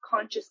being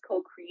conscious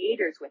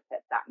co-creators with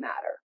it that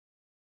matter.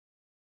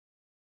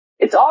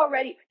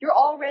 You're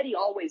already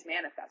always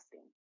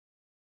manifesting.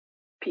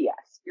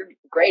 P.S. You're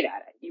great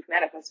at it. You've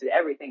manifested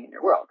everything in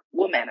your world.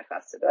 Will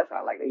manifested. That's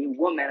how I like that. You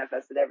will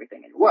manifested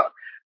everything in your world.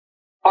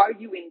 Are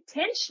you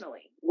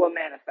intentionally will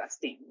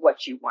manifesting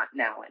what you want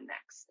now and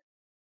next?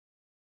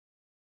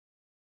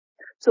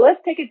 So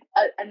let's take it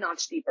a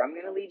notch deeper. I'm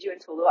going to lead you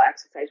into a little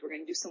exercise. We're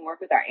going to do some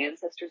work with our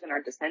ancestors and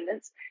our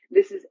descendants.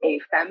 This is a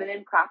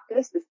feminine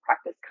practice. This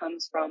practice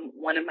comes from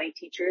one of my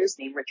teachers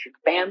named Richard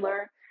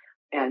Bandler,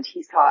 and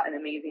he's taught an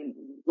amazing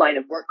line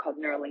of work called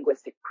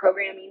neurolinguistic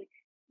programming.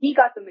 He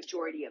got the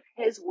majority of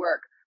his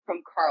work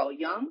from Carl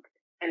Jung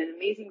and an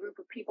amazing group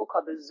of people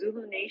called the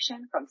Zulu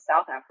Nation from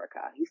South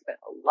Africa. He spent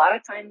a lot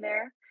of time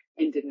there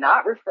and did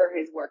not refer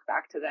his work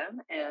back to them.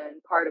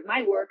 And part of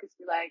my work is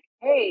to be like,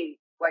 hey,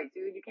 white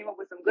dude, you came up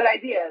with some good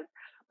ideas,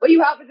 but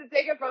you happen to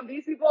take it from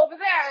these people over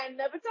there and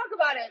never talk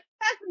about it.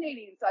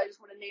 Fascinating. So I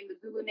just want to name the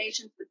Zulu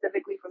Nation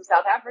specifically from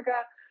South Africa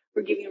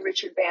for giving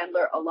Richard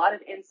Bandler a lot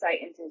of insight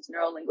into his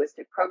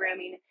neurolinguistic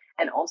programming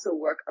and also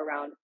work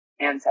around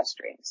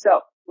ancestry.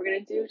 So we're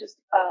going to do just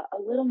a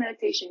little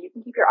meditation. You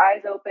can keep your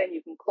eyes open.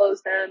 You can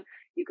close them.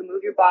 You can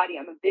move your body.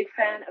 I'm a big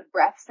fan of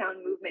breath,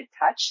 sound, movement,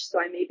 touch. So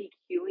I may be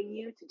cueing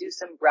you to do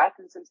some breath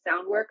and some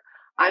sound work.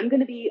 I'm going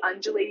to be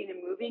undulating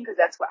and moving because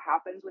that's what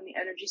happens when the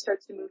energy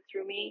starts to move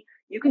through me.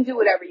 You can do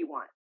whatever you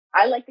want.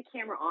 I like the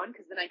camera on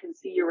because then I can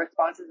see your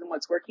responses and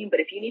what's working. But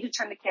if you need to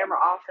turn the camera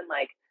off and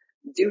like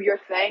do your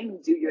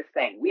thing, do your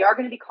thing. We are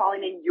going to be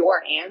calling in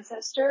your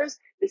ancestors.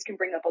 This can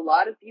bring up a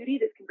lot of beauty.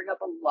 This can bring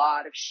up a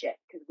lot of shit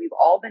because we've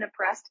all been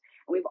oppressed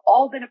and we've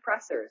all been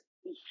oppressors.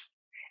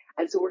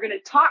 And so we're going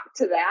to talk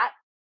to that.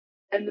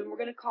 And then we're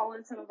going to call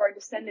in some of our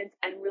descendants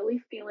and really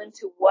feel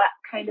into what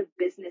kind of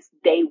business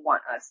they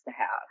want us to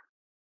have.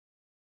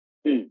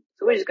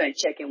 So we're just going to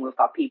check in with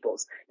our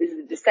peoples. This is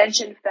a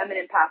Descension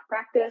Feminine Path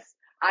practice.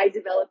 I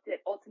developed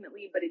it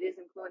ultimately, but it is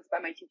influenced by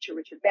my teacher,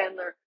 Richard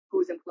Bandler, who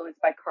is influenced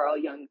by Carl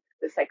Jung,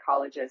 the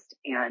psychologist,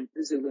 and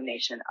the Zulu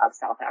Nation of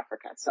South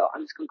Africa. So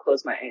I'm just going to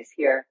close my eyes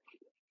here.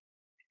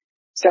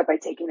 Start by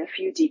taking a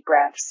few deep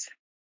breaths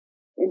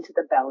into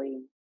the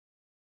belly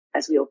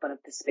as we open up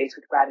the space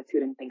with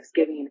gratitude and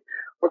thanksgiving.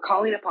 We're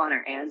calling upon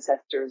our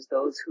ancestors,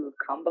 those who have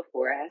come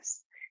before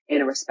us.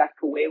 In a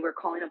respectful way, we're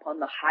calling upon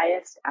the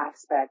highest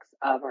aspects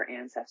of our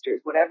ancestors.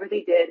 Whatever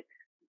they did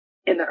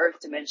in the earth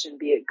dimension,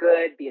 be it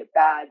good, be it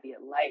bad, be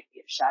it light,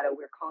 be it shadow,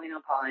 we're calling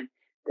upon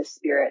the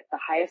spirit, the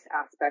highest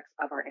aspects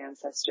of our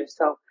ancestors.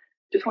 So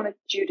just wanted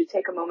you to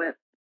take a moment,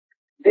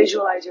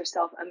 visualize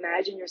yourself,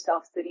 imagine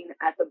yourself sitting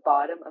at the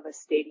bottom of a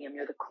stadium.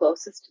 You're the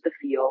closest to the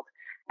field,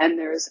 and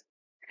there's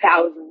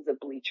thousands of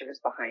bleachers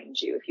behind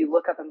you. If you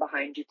look up and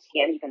behind you,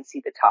 you can't even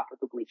see the top of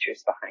the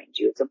bleachers behind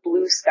you. It's a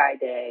blue sky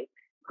day.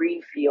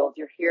 Green field.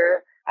 You're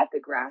here at the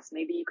grass.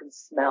 Maybe you can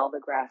smell the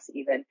grass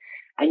even.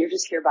 And you're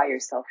just here by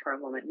yourself for a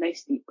moment.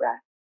 Nice deep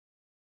breath.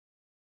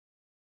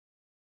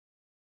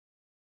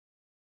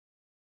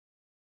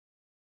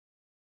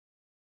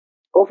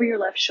 Over your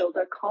left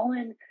shoulder, call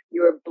in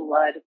your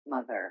blood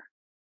mother,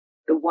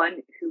 the one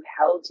who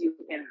held you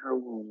in her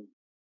womb.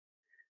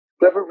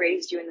 Whoever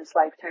raised you in this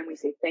lifetime, we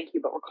say thank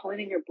you, but we're calling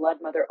in your blood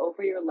mother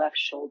over your left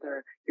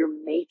shoulder, your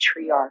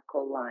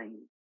matriarchal line,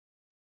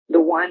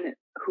 the one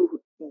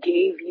who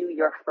gave you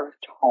your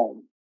first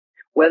home.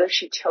 Whether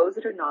she chose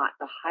it or not,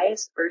 the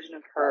highest version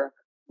of her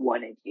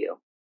wanted you.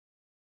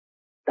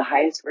 The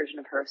highest version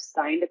of her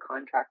signed a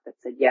contract that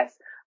said, yes,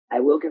 I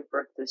will give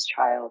birth to this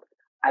child.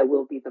 I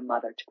will be the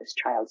mother to this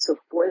child. So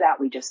for that,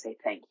 we just say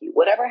thank you.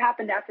 Whatever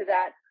happened after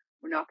that,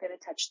 we're not going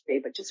to touch today,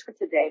 but just for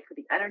today, for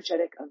the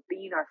energetic of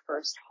being our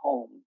first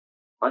home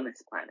on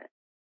this planet,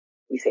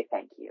 we say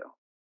thank you.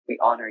 We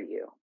honor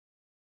you.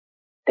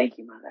 Thank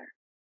you, Mother.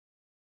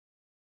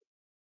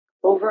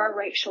 Over our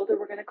right shoulder,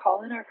 we're going to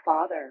call in our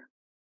father.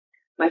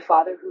 My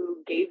father who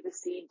gave the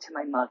seed to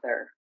my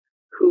mother,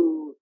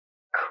 who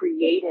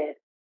created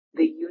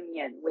the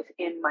union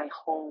within my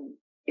home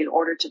in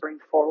order to bring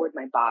forward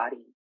my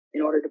body,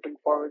 in order to bring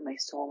forward my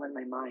soul and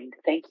my mind.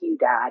 Thank you,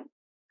 Dad.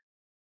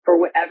 For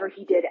whatever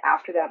he did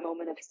after that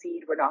moment of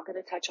seed, we're not going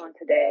to touch on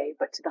today,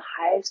 but to the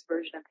highest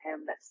version of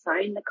him that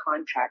signed the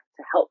contract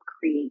to help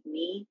create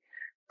me,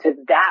 to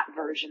that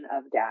version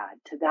of dad,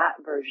 to that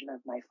version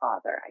of my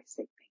father, I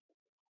say thank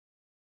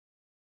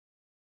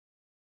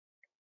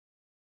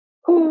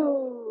you.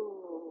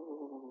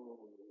 Ooh.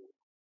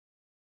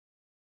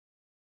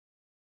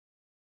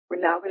 We're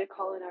now going to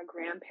call in our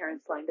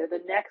grandparents line. They're the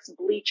next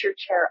bleacher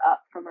chair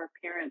up from our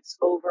parents.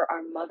 Over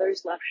our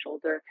mother's left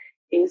shoulder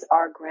is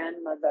our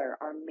grandmother,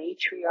 our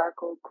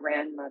matriarchal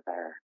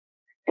grandmother.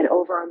 And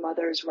over our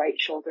mother's right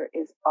shoulder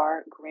is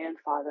our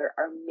grandfather,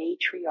 our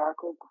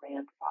matriarchal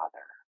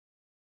grandfather.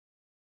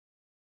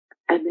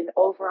 And then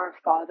over our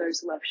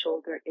father's left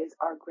shoulder is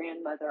our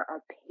grandmother,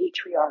 our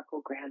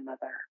patriarchal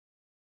grandmother.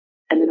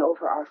 And then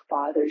over our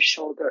father's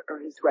shoulder, or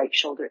his right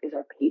shoulder, is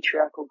our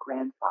patriarchal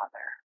grandfather.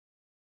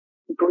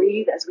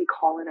 Breathe as we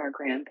call in our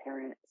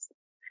grandparents.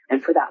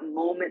 And for that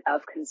moment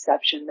of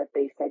conception that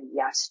they said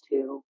yes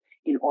to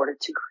in order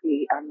to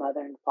create our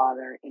mother and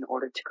father, in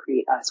order to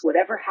create us.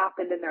 Whatever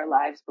happened in their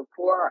lives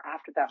before or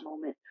after that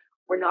moment,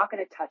 we're not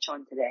going to touch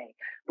on today.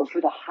 But for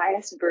the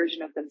highest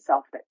version of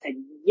themselves that said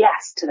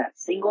yes to that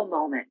single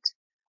moment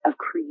of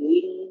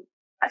creating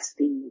a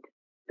seed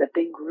that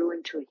then grew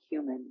into a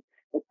human,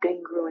 that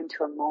then grew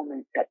into a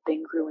moment, that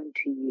then grew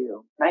into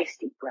you. Nice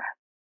deep breath.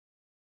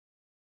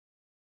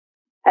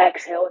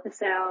 Exhale with a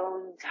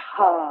sound.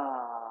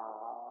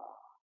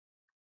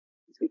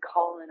 As we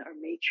call in our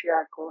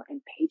matriarchal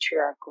and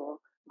patriarchal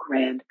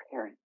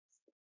grandparents.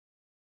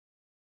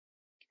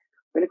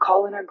 We're going to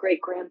call in our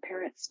great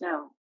grandparents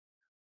now.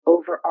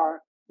 Over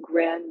our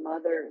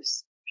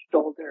grandmother's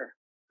shoulder,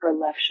 her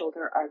left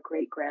shoulder, our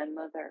great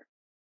grandmother.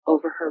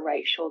 Over her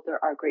right shoulder,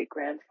 our great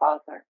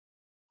grandfather.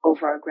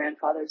 Over our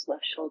grandfather's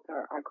left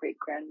shoulder, our great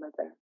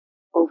grandmother.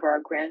 Over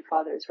our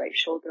grandfather's right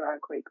shoulder, our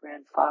great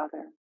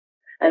grandfather.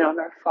 And on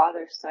our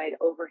father's side,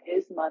 over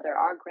his mother,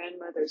 our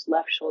grandmother's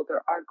left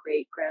shoulder, our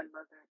great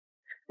grandmother.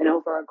 And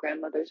over our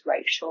grandmother's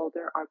right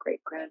shoulder, our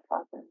great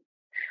grandfather.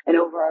 And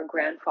over our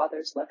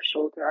grandfather's left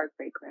shoulder, our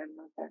great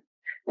grandmother.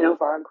 And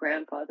over our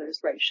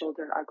grandfather's right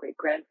shoulder, our great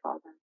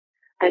grandfather.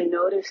 And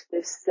notice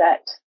this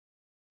set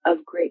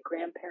of great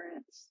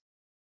grandparents.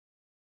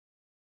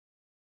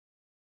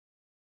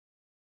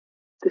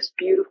 This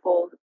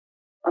beautiful,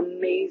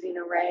 amazing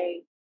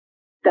array.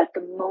 That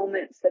the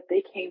moments that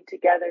they came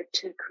together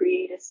to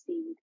create a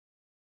seed,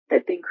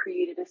 that then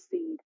created a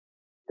seed,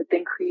 that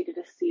then created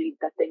a seed,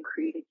 that then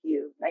created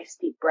you. Nice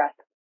deep breath.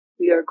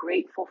 We are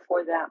grateful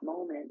for that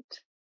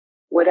moment.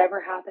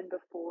 Whatever happened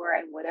before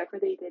and whatever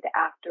they did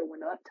after, we're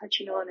not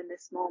touching on in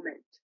this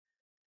moment.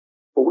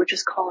 But we're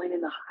just calling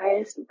in the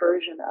highest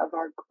version of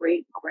our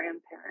great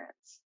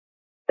grandparents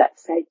that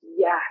said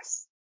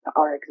yes to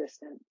our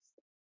existence.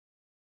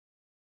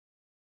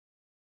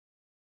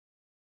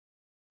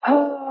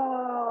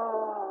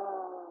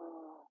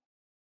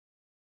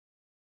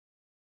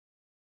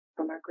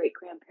 From our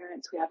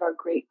great-grandparents, we have our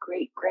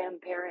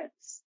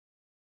great-great-grandparents.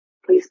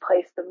 Please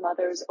place the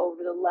mothers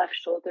over the left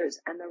shoulders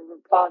and the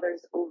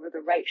fathers over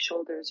the right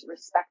shoulders,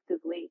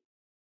 respectively.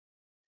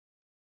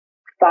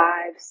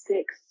 5,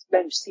 6,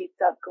 bench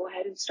seats up. Go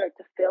ahead and start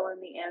to fill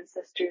in the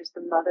ancestors,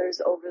 the mothers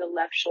over the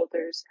left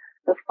shoulders,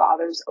 the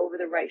fathers over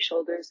the right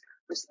shoulders,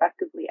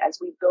 respectively, as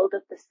we build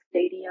up the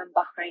stadium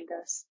behind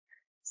us.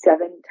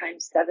 7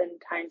 times 7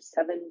 times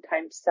 7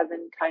 times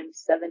 7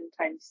 times 7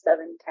 times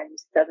 7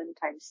 times 7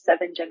 times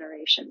 7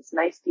 generations.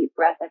 Nice deep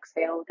breath.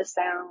 Exhale with a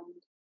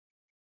sound.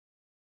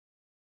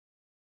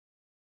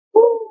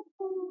 Woo.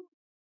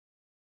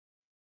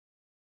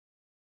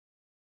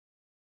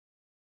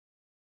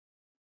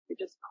 We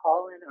just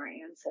call in our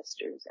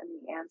ancestors and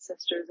the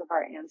ancestors of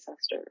our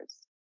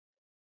ancestors.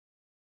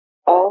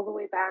 All the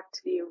way back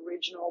to the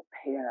original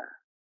pair.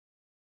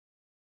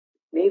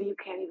 Maybe you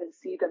can't even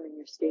see them in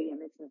your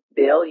stadium. It's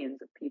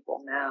billions of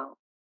people now.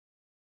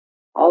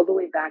 All the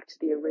way back to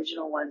the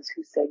original ones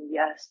who said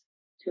yes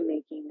to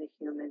making the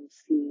human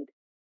seed.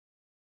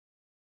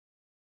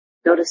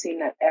 Noticing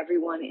that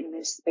everyone in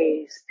this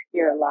space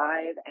here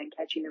live and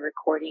catching the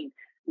recording,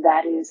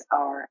 that is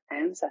our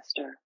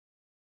ancestor.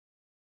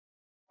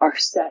 Our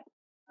set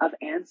of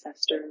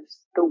ancestors,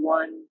 the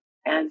one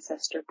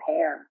ancestor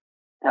pair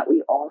that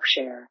we all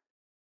share.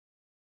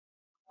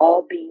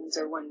 All beings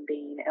are one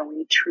being, and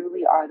we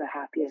truly are the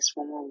happiest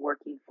when we're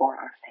working for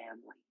our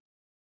family.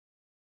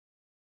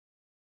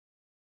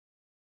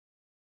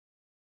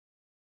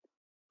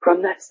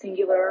 From that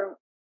singular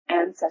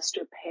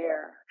ancestor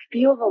pair,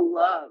 feel the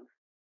love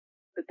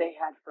that they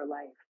had for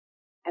life,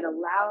 and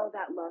allow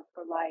that love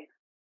for life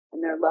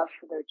and their love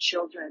for their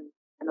children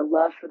and the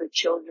love for the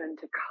children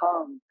to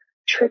come,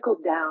 trickle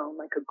down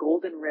like a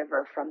golden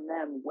river from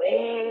them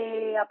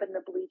way up in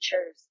the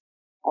bleachers,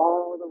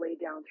 all the way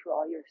down through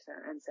all your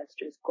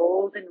ancestors.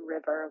 Golden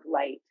river of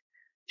light,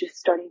 just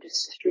starting to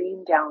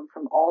stream down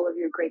from all of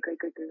your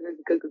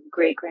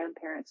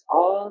great-great-great-great-grandparents,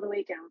 all the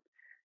way down,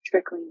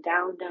 trickling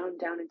down, down,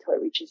 down until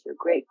it reaches your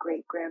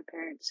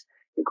great-great-grandparents,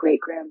 your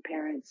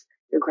great-grandparents,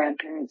 your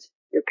grandparents,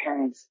 your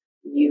parents.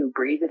 You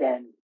breathe it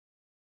in.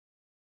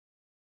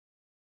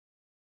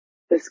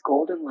 this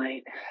golden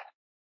light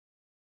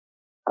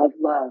of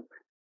love.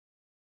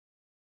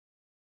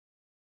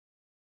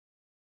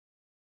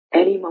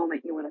 Any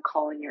moment you want to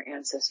call in your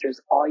ancestors,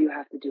 all you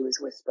have to do is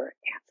whisper,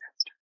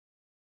 ancestor.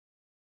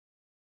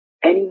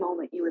 Any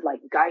moment you would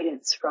like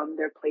guidance from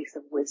their place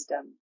of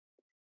wisdom,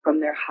 from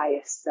their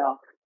highest self,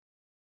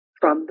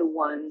 from the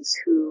ones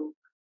who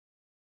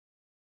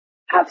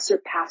have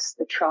surpassed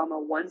the trauma.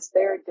 Once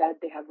they're dead,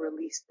 they have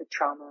released the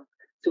trauma.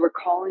 So we're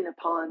calling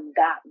upon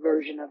that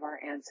version of our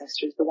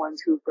ancestors, the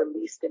ones who've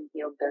released and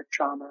healed their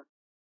trauma.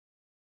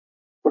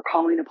 We're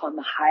calling upon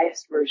the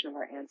highest version of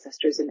our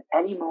ancestors in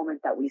any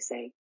moment that we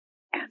say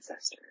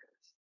ancestors.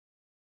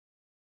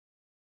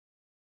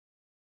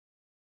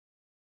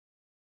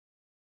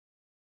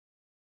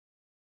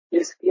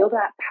 Just feel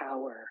that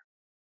power.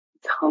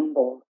 It's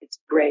humble, it's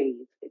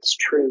brave, it's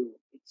true,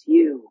 it's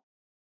you.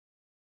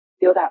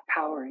 Feel that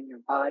power in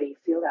your body,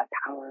 feel that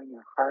power in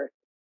your heart.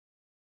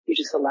 You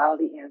just allow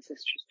the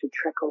ancestors to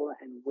trickle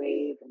and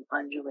wave and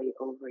undulate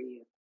over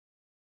you.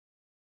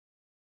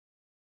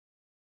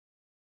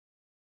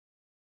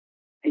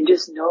 And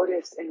just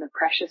notice in the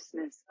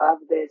preciousness of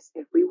this,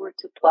 if we were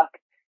to pluck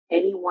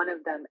any one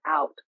of them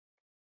out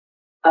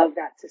of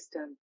that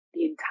system,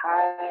 the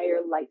entire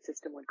light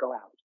system would go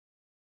out.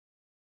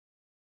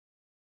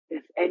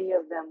 If any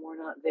of them were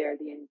not there,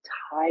 the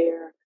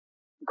entire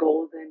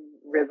golden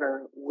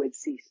river would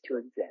cease to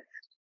exist.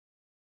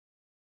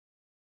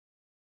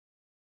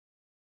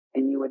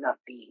 And you would not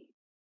be.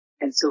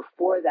 And so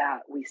for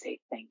that, we say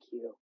thank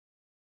you.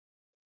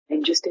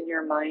 And just in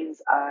your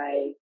mind's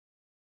eye,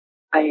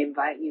 I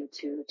invite you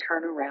to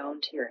turn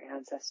around to your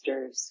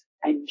ancestors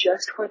and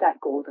just for that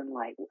golden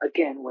light,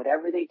 again,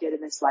 whatever they did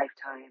in this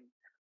lifetime,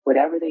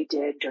 whatever they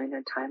did during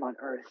their time on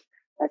earth,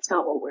 that's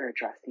not what we're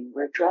addressing.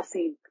 We're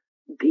addressing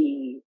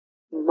the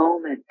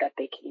moment that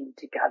they came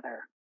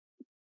together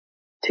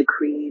to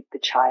create the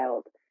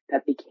child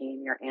that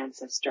became your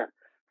ancestor.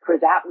 For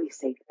that we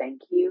say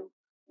thank you.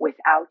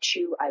 Without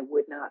you, I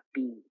would not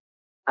be.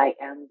 I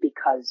am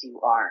because you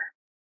are.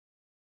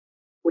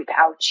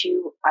 Without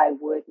you, I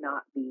would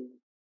not be.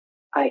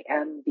 I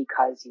am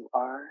because you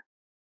are.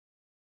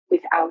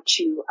 Without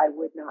you, I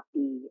would not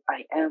be.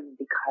 I am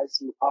because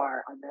you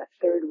are. On that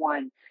third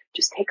one,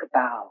 just take a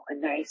bow, a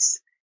nice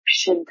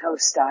Shinto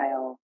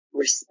style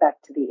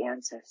respect to the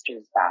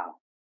ancestors bow.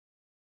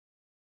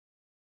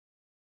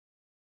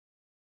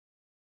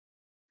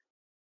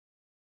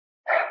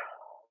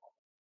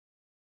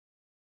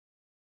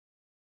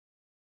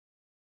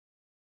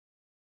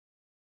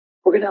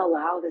 We're going to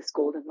allow this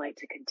golden light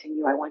to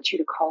continue. I want you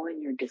to call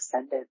in your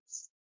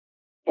descendants,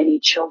 any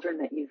children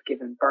that you've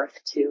given birth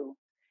to,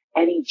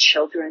 any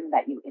children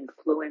that you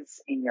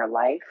influence in your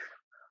life,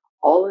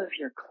 all of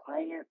your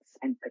clients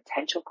and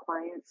potential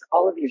clients,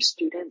 all of your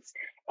students,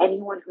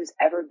 anyone who's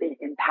ever been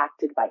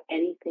impacted by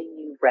anything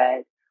you've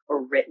read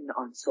or written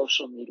on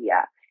social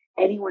media,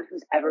 anyone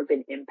who's ever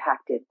been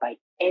impacted by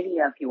any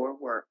of your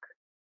work,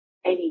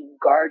 any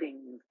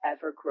garden you've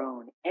ever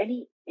grown,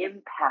 any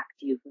impact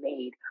you've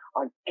made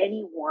on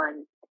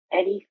anyone,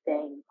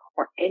 anything,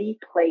 or any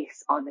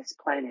place on this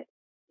planet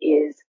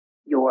is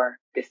your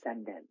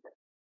descendant.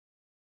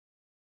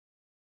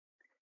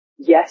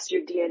 Yes,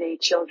 your DNA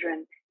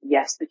children.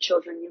 Yes, the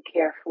children you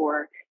care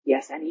for.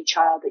 Yes, any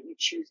child that you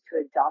choose to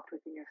adopt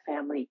within your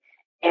family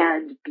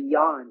and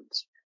beyond,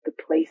 the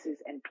places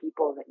and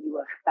people that you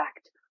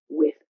affect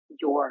with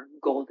your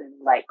golden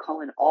light.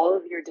 Call in all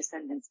of your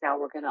descendants now.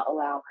 We're going to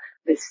allow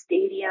the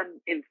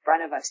stadium in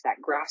front of us,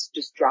 that grass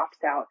just drops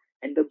out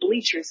and the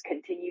bleachers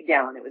continue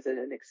down. It was a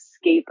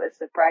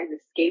surprise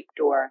escape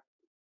door.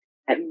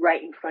 And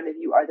right in front of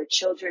you are the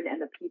children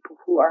and the people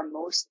who are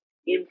most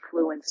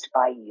influenced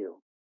by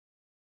you.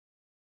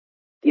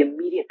 The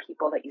immediate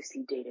people that you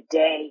see day to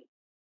day,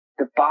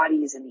 the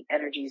bodies and the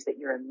energies that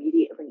you're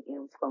immediately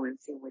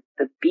influencing with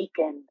the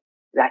beacon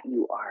that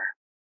you are.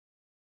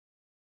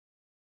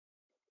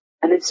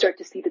 And then start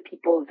to see the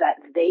people that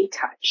they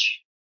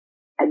touch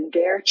and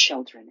their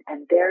children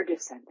and their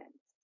descendants,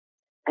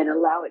 and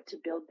allow it to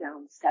build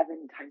down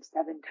 7 times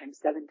 7 times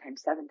 7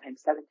 times 7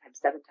 times 7 times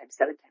 7 times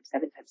 7 times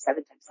 7 times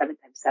 7 times 7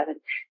 times 7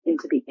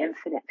 into the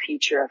infinite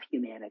future of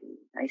humanity.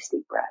 Nice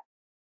deep breath.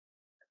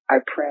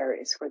 Our prayer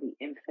is for the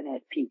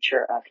infinite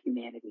future of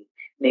humanity.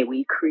 May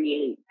we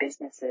create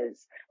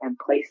businesses and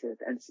places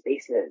and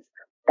spaces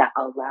that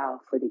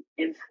allow for the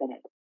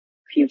infinite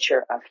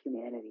future of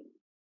humanity.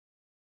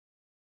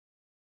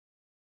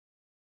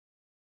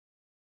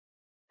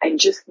 And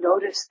just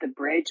notice the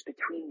bridge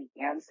between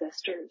the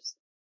ancestors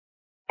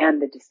and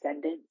the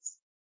descendants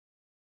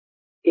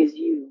is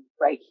you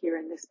right here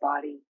in this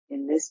body,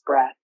 in this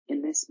breath,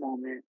 in this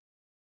moment.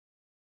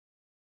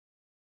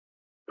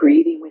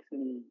 Breathing with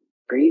me,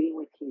 breathing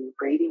with you,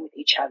 breathing with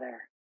each other,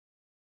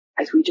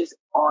 as we just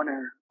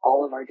honor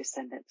all of our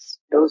descendants,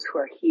 those who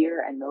are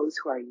here and those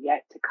who are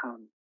yet to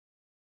come.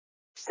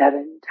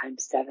 7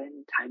 times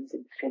 7 times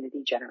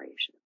infinity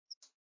generations.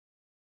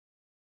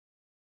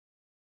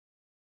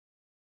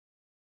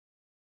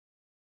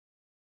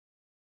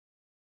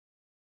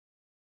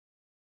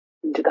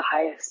 to the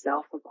highest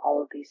self of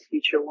all of these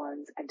future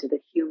ones, and to the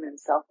human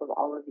self of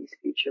all of these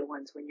future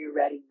ones. When you're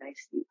ready,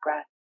 nice deep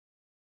breath.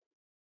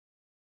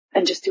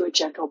 And just do a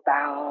gentle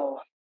bow.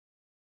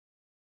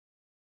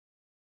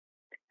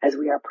 As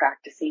we are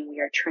practicing, we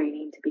are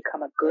training to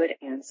become a good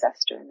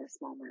ancestor in this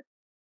moment.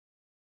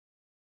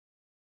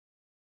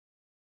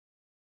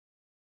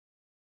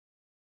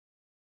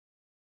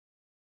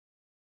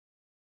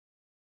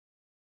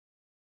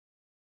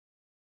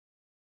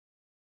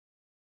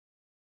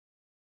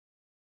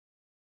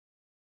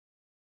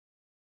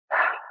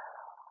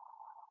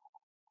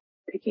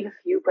 Taking a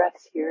few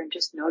breaths here and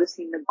just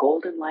noticing the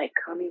golden light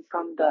coming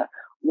from the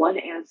one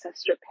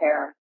ancestor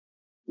pair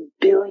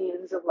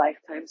billions of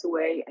lifetimes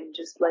away, and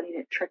just letting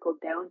it trickle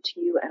down to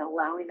you and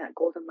allowing that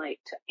golden light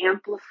to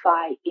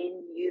amplify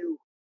in you.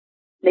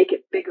 Make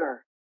it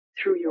bigger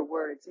through your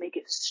words. Make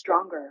it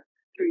stronger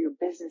through your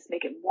business.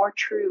 Make it more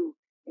true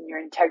in your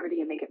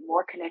integrity, and make it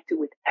more connected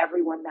with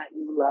everyone that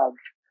you love.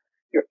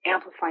 You're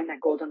amplifying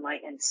that golden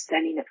light and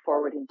sending it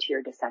forward into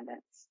your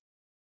descendants.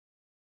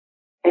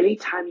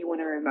 Anytime you want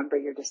to remember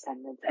your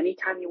descendants,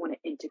 anytime you want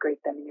to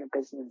integrate them in your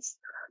business,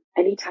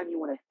 anytime you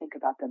want to think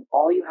about them,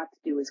 all you have to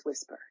do is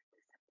whisper.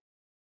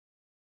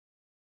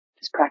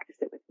 Just practice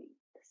it with me.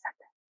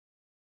 Descendant.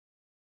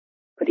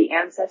 For the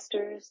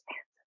ancestors,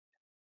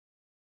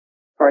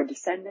 for our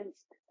descendants,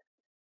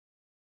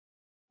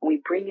 when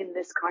we bring in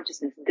this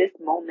consciousness, this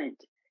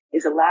moment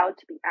is allowed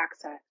to be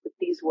accessed with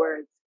these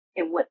words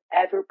in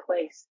whatever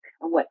place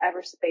and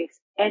whatever space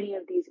any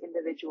of these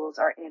individuals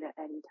are in at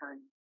any time.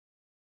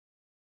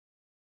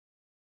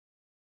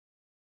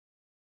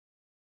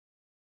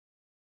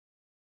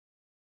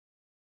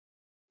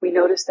 We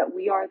notice that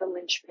we are the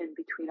linchpin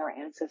between our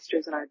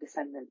ancestors and our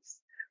descendants.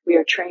 We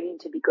are training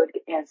to be good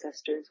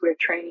ancestors. We are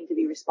training to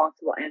be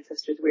responsible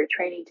ancestors. We are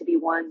training to be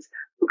ones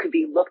who can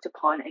be looked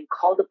upon and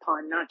called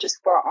upon, not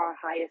just for our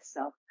highest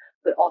self,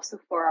 but also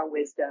for our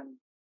wisdom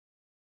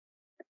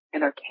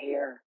and our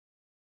care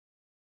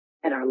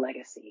and our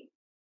legacy.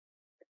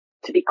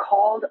 To be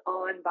called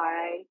on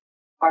by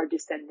our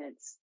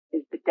descendants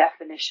is the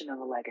definition of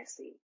a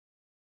legacy.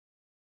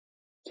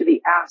 To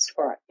be asked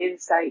for our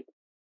insight,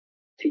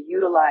 to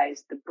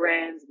utilize the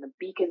brands and the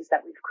beacons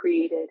that we've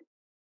created,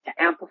 to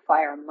amplify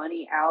our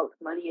money out.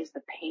 Money is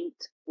the paint.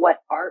 What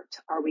art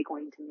are we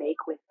going to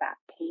make with that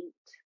paint?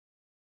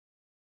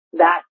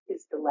 That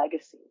is the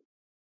legacy.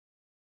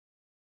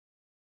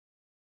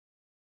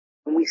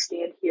 When we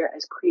stand here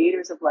as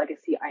creators of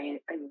legacy, I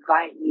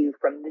invite you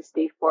from this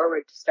day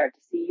forward to start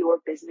to see your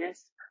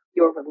business,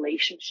 your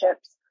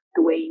relationships,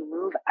 the way you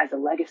move as a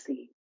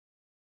legacy.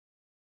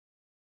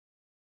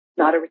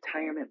 Not a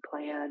retirement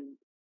plan,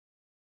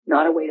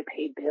 not a way to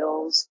pay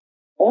bills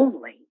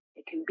only.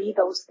 It can be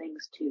those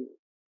things too.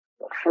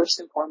 But first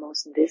and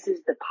foremost, this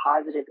is the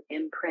positive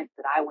imprint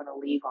that I want to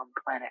leave on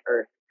planet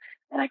Earth.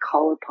 And I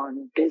call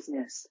upon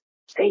business,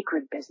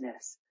 sacred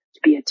business,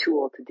 to be a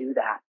tool to do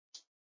that.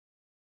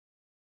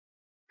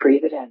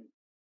 Breathe it in.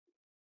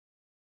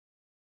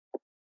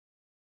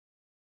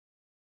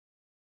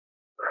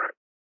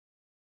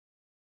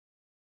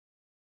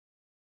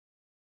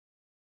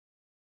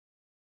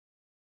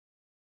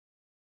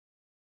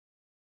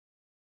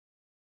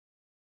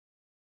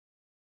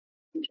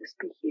 And just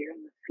be here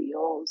in the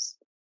feels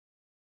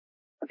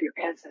of your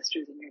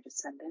ancestors and your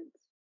descendants.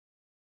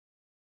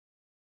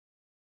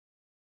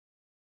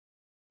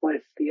 What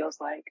it feels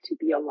like to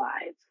be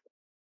alive,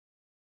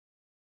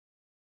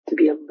 to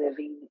be a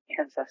living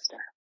ancestor.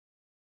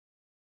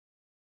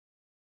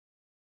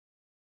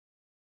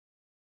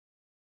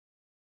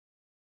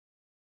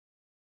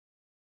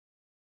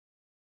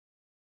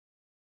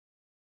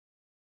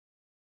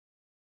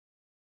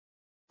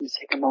 Just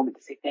take a moment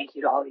to say thank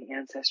you to all the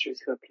ancestors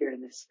who appeared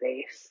in this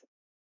space.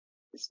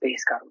 The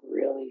space got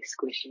really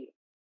squishy,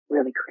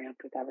 really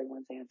cramped with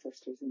everyone's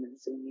ancestors in the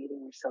Zoom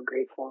meeting. We're so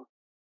grateful.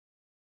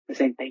 We're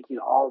saying thank you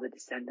to all the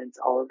descendants,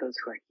 all of those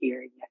who are here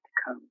and yet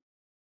to come.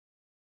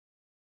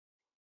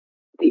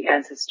 The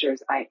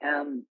ancestors, I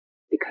am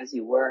because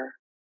you were.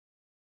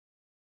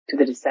 To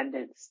the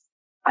descendants,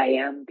 I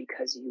am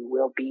because you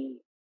will be.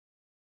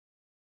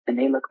 And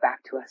they look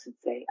back to us and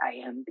say,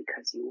 I am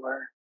because you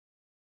were.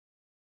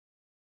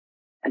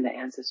 And the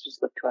ancestors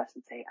look to us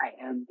and say,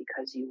 I am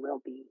because you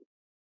will be.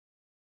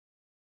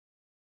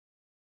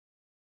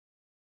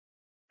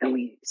 And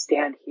we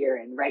stand here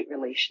in right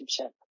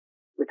relationship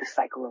with the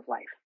cycle of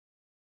life.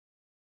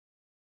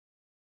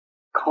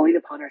 Calling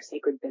upon our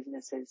sacred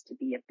businesses to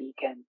be a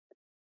beacon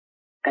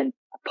and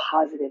a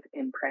positive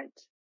imprint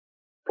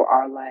for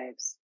our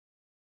lives,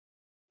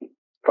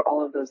 for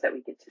all of those that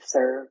we get to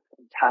serve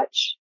and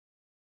touch.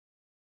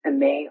 And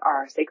may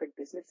our sacred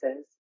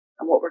businesses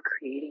and what we're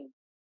creating,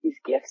 these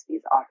gifts,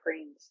 these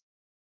offerings,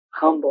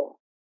 humble,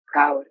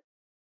 proud,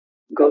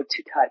 go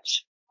to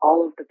touch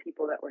all of the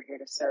people that we're here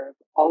to serve,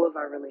 all of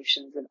our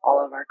relations and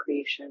all of our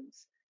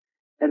creations.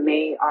 And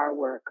may our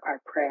work,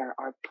 our prayer,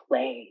 our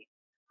play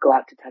go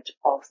out to touch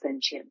all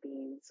sentient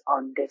beings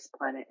on this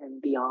planet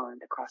and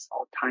beyond, across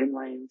all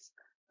timelines,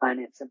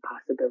 planets, and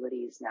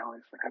possibilities now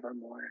and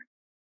forevermore.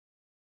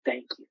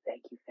 Thank you,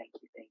 thank you, thank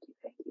you, thank you,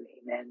 thank you.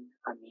 Amen,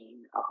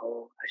 Amin,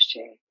 Aho,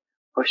 Ashe,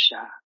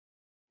 Hosha.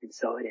 And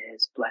so it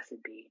is.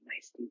 Blessed be.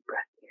 Nice deep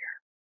breath here.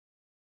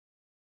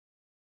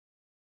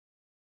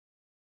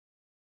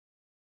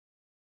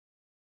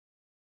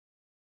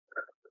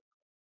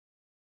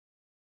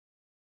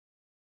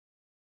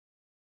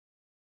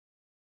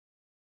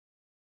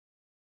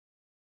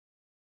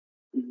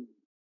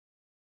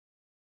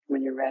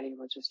 When you're ready,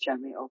 we'll just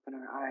gently open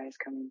our eyes,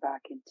 coming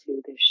back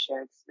into this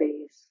shared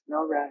space.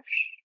 No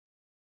rush,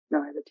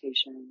 no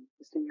hesitation,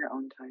 just in your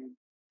own time.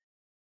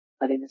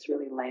 Letting this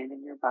really land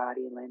in your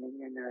body, land in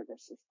your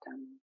nervous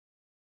system.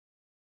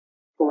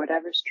 For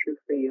whatever's true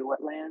for you,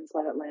 what lands,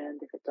 let it land.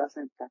 If it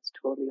doesn't, that's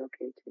totally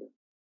okay too.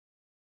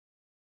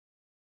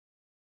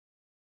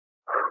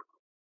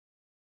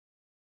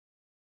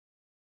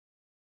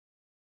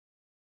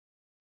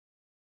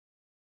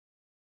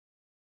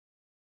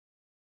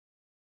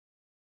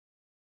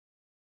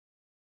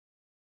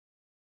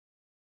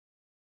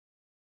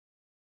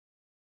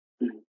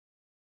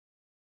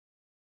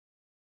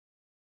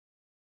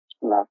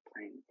 Love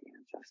playing with the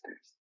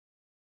ancestors.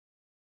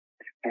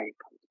 They're very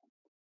potent.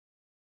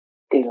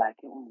 They like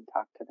it when we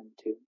talk to them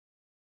too.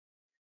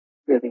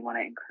 Really want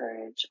to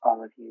encourage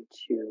all of you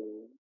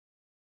to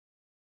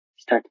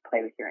start to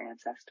play with your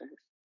ancestors.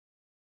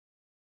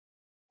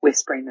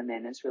 Whispering them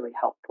in is really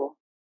helpful.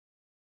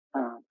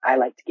 I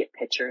like to get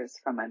pictures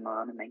from my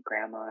mom and my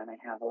grandma, and I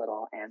have a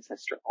little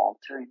ancestor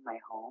altar in my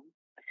home.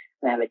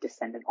 And I have a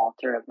descendant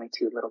altar of my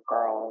 2 little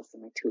girls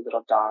and my 2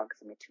 little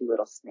dogs and my 2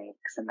 little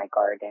snakes in my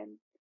garden.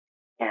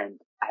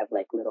 And I have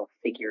like little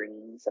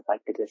figurines of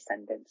like the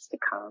descendants to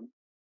come.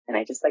 And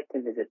I just like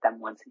to visit them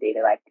once a day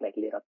to like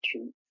little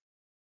treats.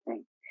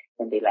 Right?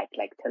 And they like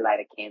to light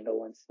a candle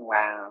once in a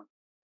while.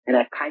 And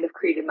I've kind of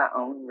created my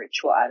own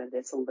ritual out of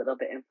this, a little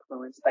bit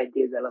influenced by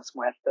Dia de los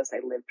Muertos.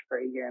 I lived for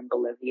a year in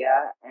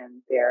Bolivia,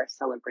 and their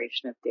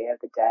celebration of Day of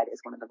the Dead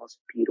is one of the most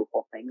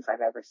beautiful things I've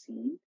ever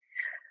seen.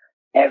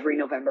 Every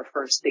November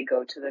 1st, they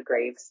go to the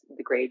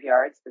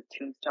graveyards, the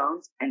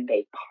tombstones, and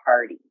they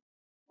party.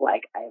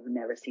 Like I have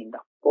never seen the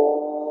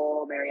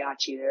full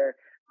mariachi. They're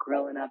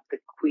grilling up the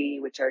cuy,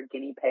 which are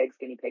guinea pigs.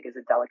 Guinea pig is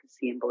a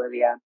delicacy in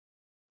Bolivia.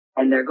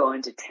 And they're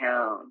going to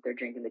town. They're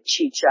drinking the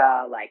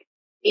chicha, like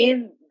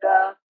in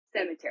the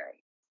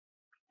cemetery.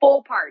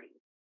 Full party.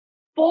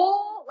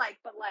 Full,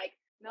 but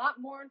not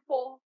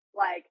mournful,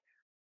 like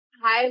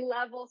high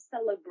level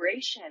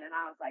celebration. And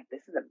I was like,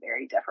 this is a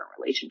very different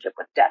relationship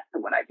with death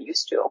than what I'm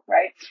used to,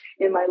 right?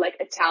 In my like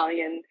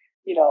Italian,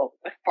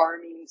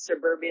 farming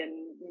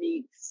suburban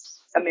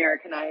meets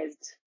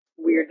Americanized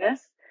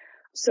weirdness.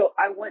 So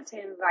I want to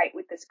invite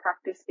with this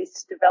practice is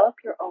to develop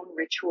your own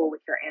ritual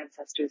with your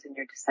ancestors and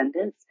your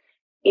descendants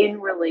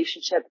in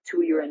relationship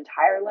to your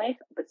entire life,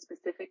 but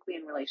specifically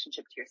in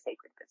relationship to your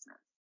sacred business.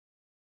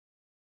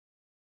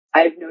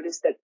 I've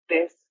noticed that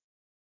this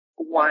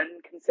one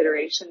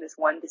consideration, this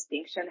one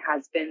distinction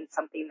has been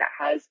something that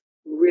has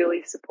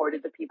really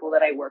supported the people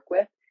that I work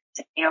with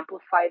to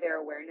amplify their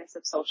awareness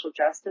of social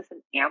justice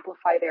and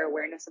amplify their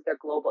awareness of their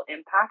global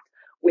impact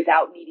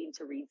without needing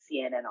to read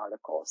CNN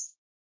articles.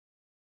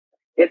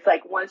 It's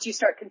like once you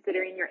start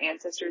considering your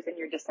ancestors and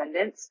your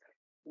descendants,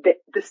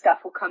 the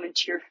stuff will come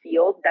into your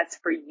field that's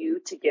for you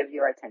to give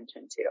your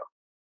attention to.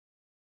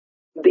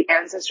 The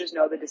ancestors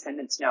know, the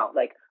descendants know,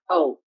 like,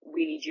 oh,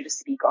 we need you to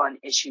speak on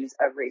issues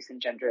of race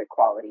and gender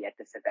equality at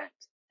this event.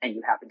 And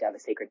you happen to have a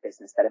sacred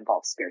business that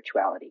involves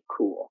spirituality.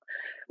 Cool.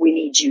 We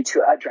need you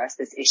to address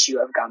this issue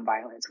of gun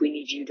violence. We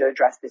need you to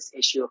address this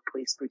issue of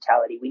police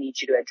brutality. We need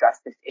you to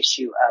address this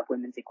issue of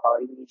women's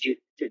equality. We need you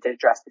to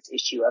address this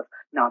issue of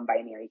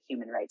non-binary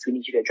human rights. We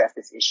need you to address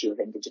this issue of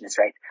indigenous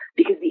rights.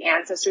 Because the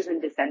ancestors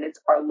and descendants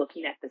are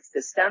looking at the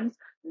systems,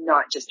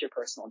 not just your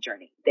personal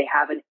journey. They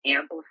have an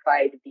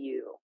amplified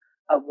view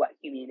of what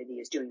humanity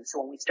is doing.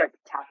 So when we start to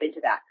tap into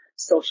that,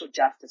 social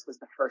justice was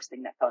the first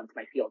thing that fell into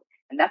my field.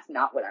 And that's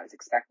not what I was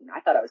expecting. I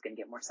thought I was going to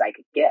get more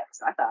psychic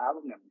gifts. I thought I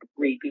was going to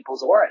read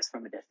people's auras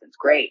from a distance.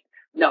 Great.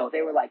 No,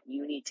 they were like,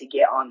 you need to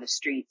get on the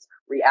streets,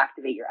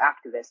 reactivate your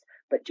activists,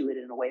 but do it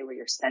in a way where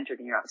you're centered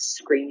and you're not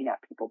screaming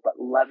at people, but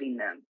loving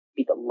them.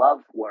 Be the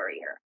love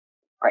warrior.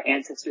 Our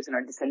ancestors and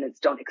our descendants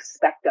don't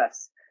expect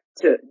us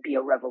to be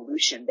a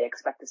revolution. They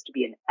expect us to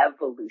be an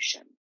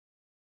evolution.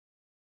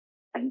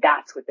 And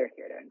that's what they're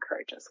here to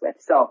encourage us with.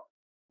 So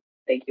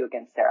thank you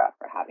again, Sarah,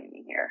 for having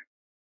me here.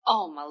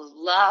 Oh, my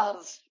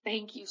love.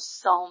 Thank you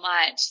so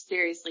much.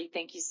 Seriously,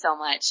 thank you so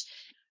much.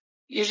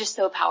 You're just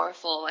so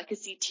powerful. I could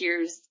see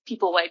tears,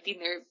 people wiping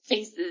their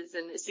faces,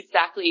 and it's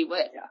exactly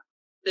what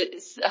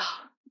this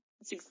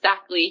is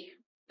exactly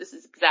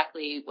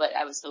what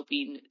I was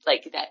hoping,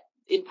 like that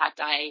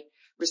impact I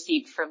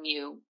received from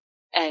you.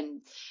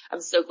 And I'm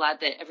so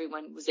glad that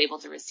everyone was able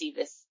to receive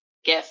this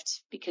gift,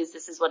 because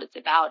this is what it's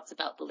about. It's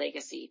about the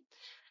legacy.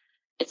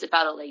 It's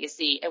about a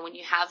legacy. And when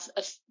you have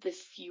the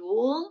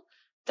fuel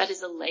that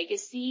is a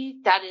legacy,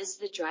 that is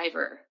the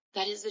driver.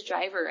 That is the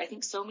driver. I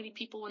think so many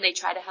people, when they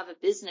try to have a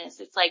business,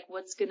 it's like,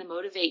 what's going to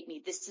motivate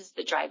me? This is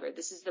the driver.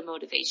 This is the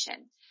motivation.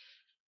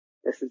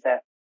 This is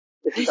it.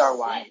 This is our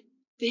why.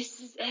 this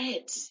is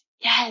it.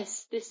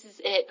 Yes, this is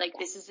it. Like,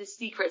 this is the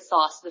secret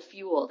sauce, the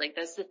fuel. Like,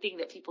 that's the thing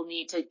that people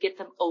need to get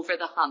them over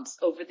the humps,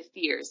 over the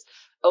fears,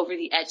 over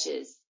the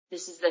edges.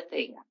 This is the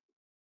thing.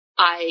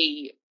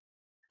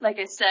 Like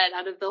I said,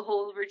 out of the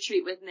whole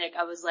retreat with Nick,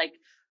 I was like,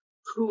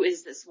 who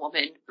is this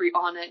woman?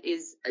 Briana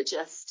is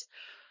just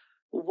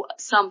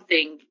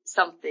something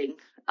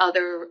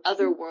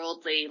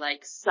otherworldly,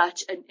 like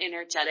such an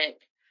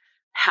energetic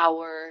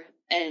power,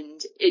 and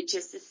it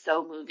just is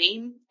so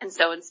moving and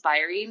so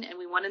inspiring. And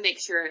we want to make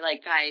sure,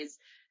 like, guys,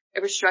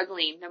 if we're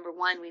struggling, number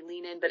one, we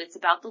lean in, but it's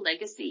about the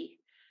legacy.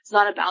 It's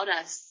not about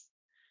us.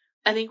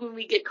 I think when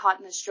we get caught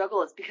in the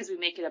struggle, it's because we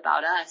make it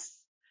about us.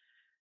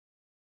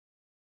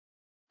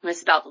 And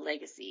it's about the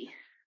legacy.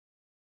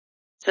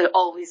 So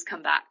always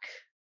come back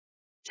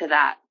to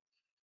that.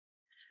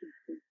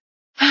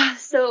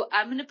 So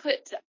I'm going to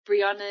put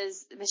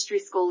Briana's Mystery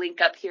School link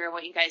up here. I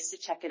want you guys to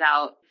check it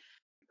out.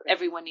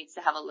 Everyone needs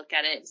to have a look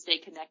at it and stay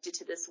connected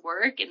to this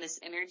work and this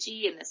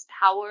energy and this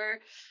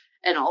power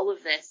and all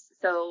of this.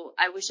 So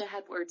I wish I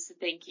had words to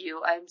thank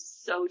you. I'm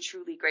so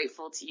truly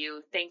grateful to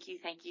you. Thank you,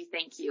 thank you,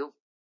 thank you.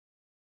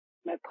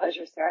 My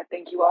pleasure, Sarah.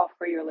 Thank you all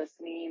for your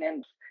listening.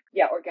 And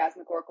yeah,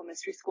 Orgasmic Oracle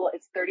Mystery School,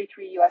 it's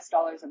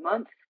 $33 a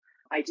month.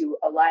 I do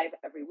a live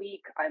every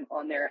week. I'm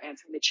on there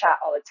answering the chat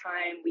all the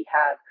time. We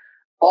have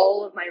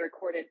all of my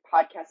recorded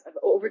podcasts of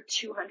over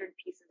 200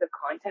 pieces of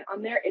content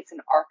on there. It's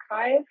an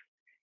archive,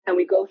 and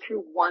we go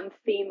through one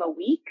theme a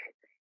week,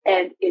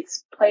 and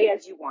it's play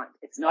as you want.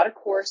 It's not a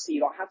course, so you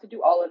don't have to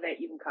do all of it.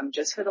 You can come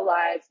just for the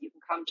lives. You can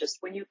come just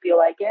when you feel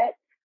like it.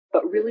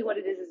 But really what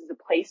it is a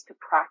place to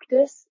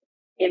practice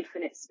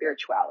infinite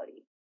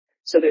spirituality.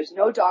 So there's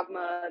no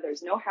dogma.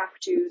 There's no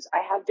have-tos. I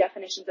have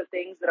definitions of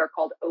things that are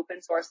called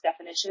open source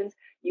definitions.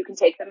 You can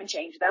take them and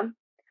change them.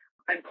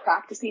 I'm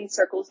practicing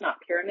circles,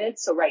 not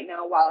pyramids. So right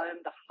now, while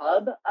I'm the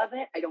hub of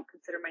it, I don't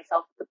consider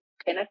myself the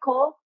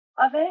pinnacle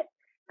of it.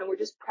 And we're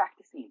just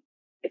practicing.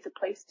 It's a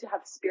place to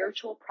have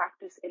spiritual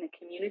practice in a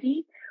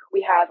community.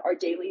 We have our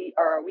daily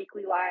or our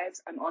weekly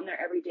lives. I'm on there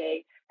every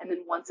day. And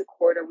then once a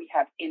quarter, we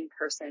have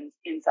in-persons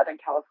in Southern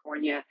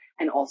California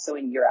and also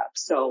in Europe.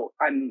 So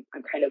I'm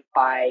kind of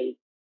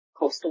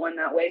bi-coastal in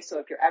that way. So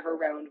if you're ever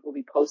around, we'll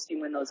be posting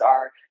when those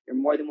are. You're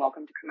more than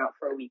welcome to come out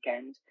for a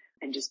weekend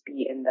and just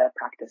be in the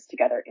practice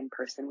together in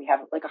person. We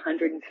have like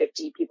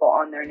 150 people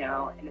on there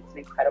now, and it's an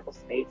incredible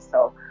space.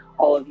 So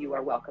all of you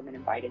are welcome and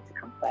invited to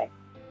come play.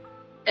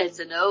 It's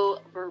a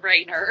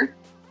no-brainer.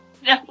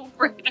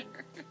 No-brainer.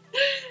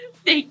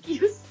 Thank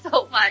you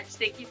so much.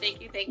 Thank you,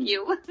 thank you, thank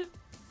you.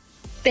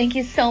 Thank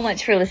you so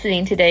much for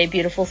listening today,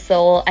 beautiful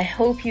soul. I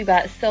hope you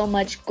got so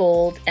much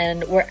gold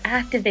and were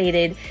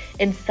activated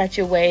in such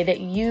a way that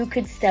you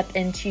could step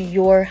into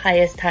your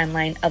highest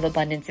timeline of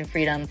abundance and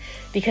freedom,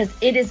 because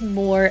it is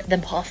more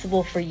than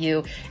possible for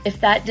you.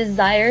 If that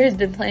desire has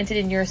been planted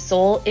in your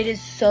soul, it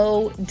is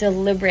so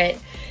deliberate.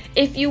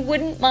 If you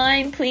wouldn't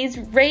mind, please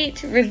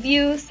rate,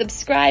 review,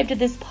 subscribe to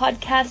this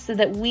podcast so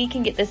that we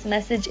can get this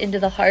message into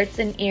the hearts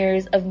and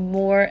ears of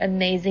more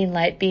amazing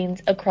light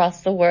beings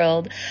across the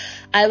world.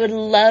 I would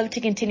love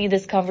to continue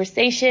this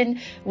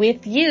conversation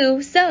with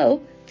you,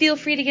 so feel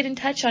free to get in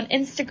touch on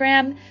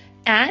Instagram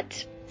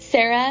at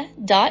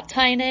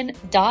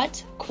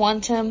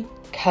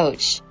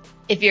sarah.tynan.quantumcoach.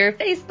 If you're a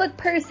Facebook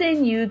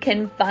person, you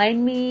can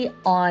find me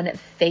on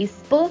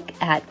Facebook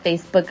at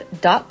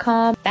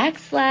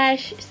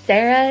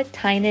facebook.com/Sarah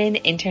Tynan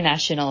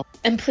International.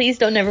 And please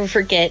don't ever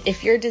forget,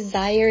 if your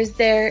desire is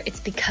there, it's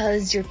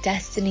because your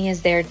destiny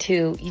is there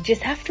too. You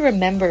just have to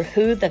remember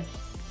who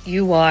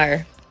you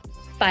are.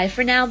 Bye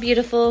for now,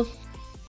 beautiful.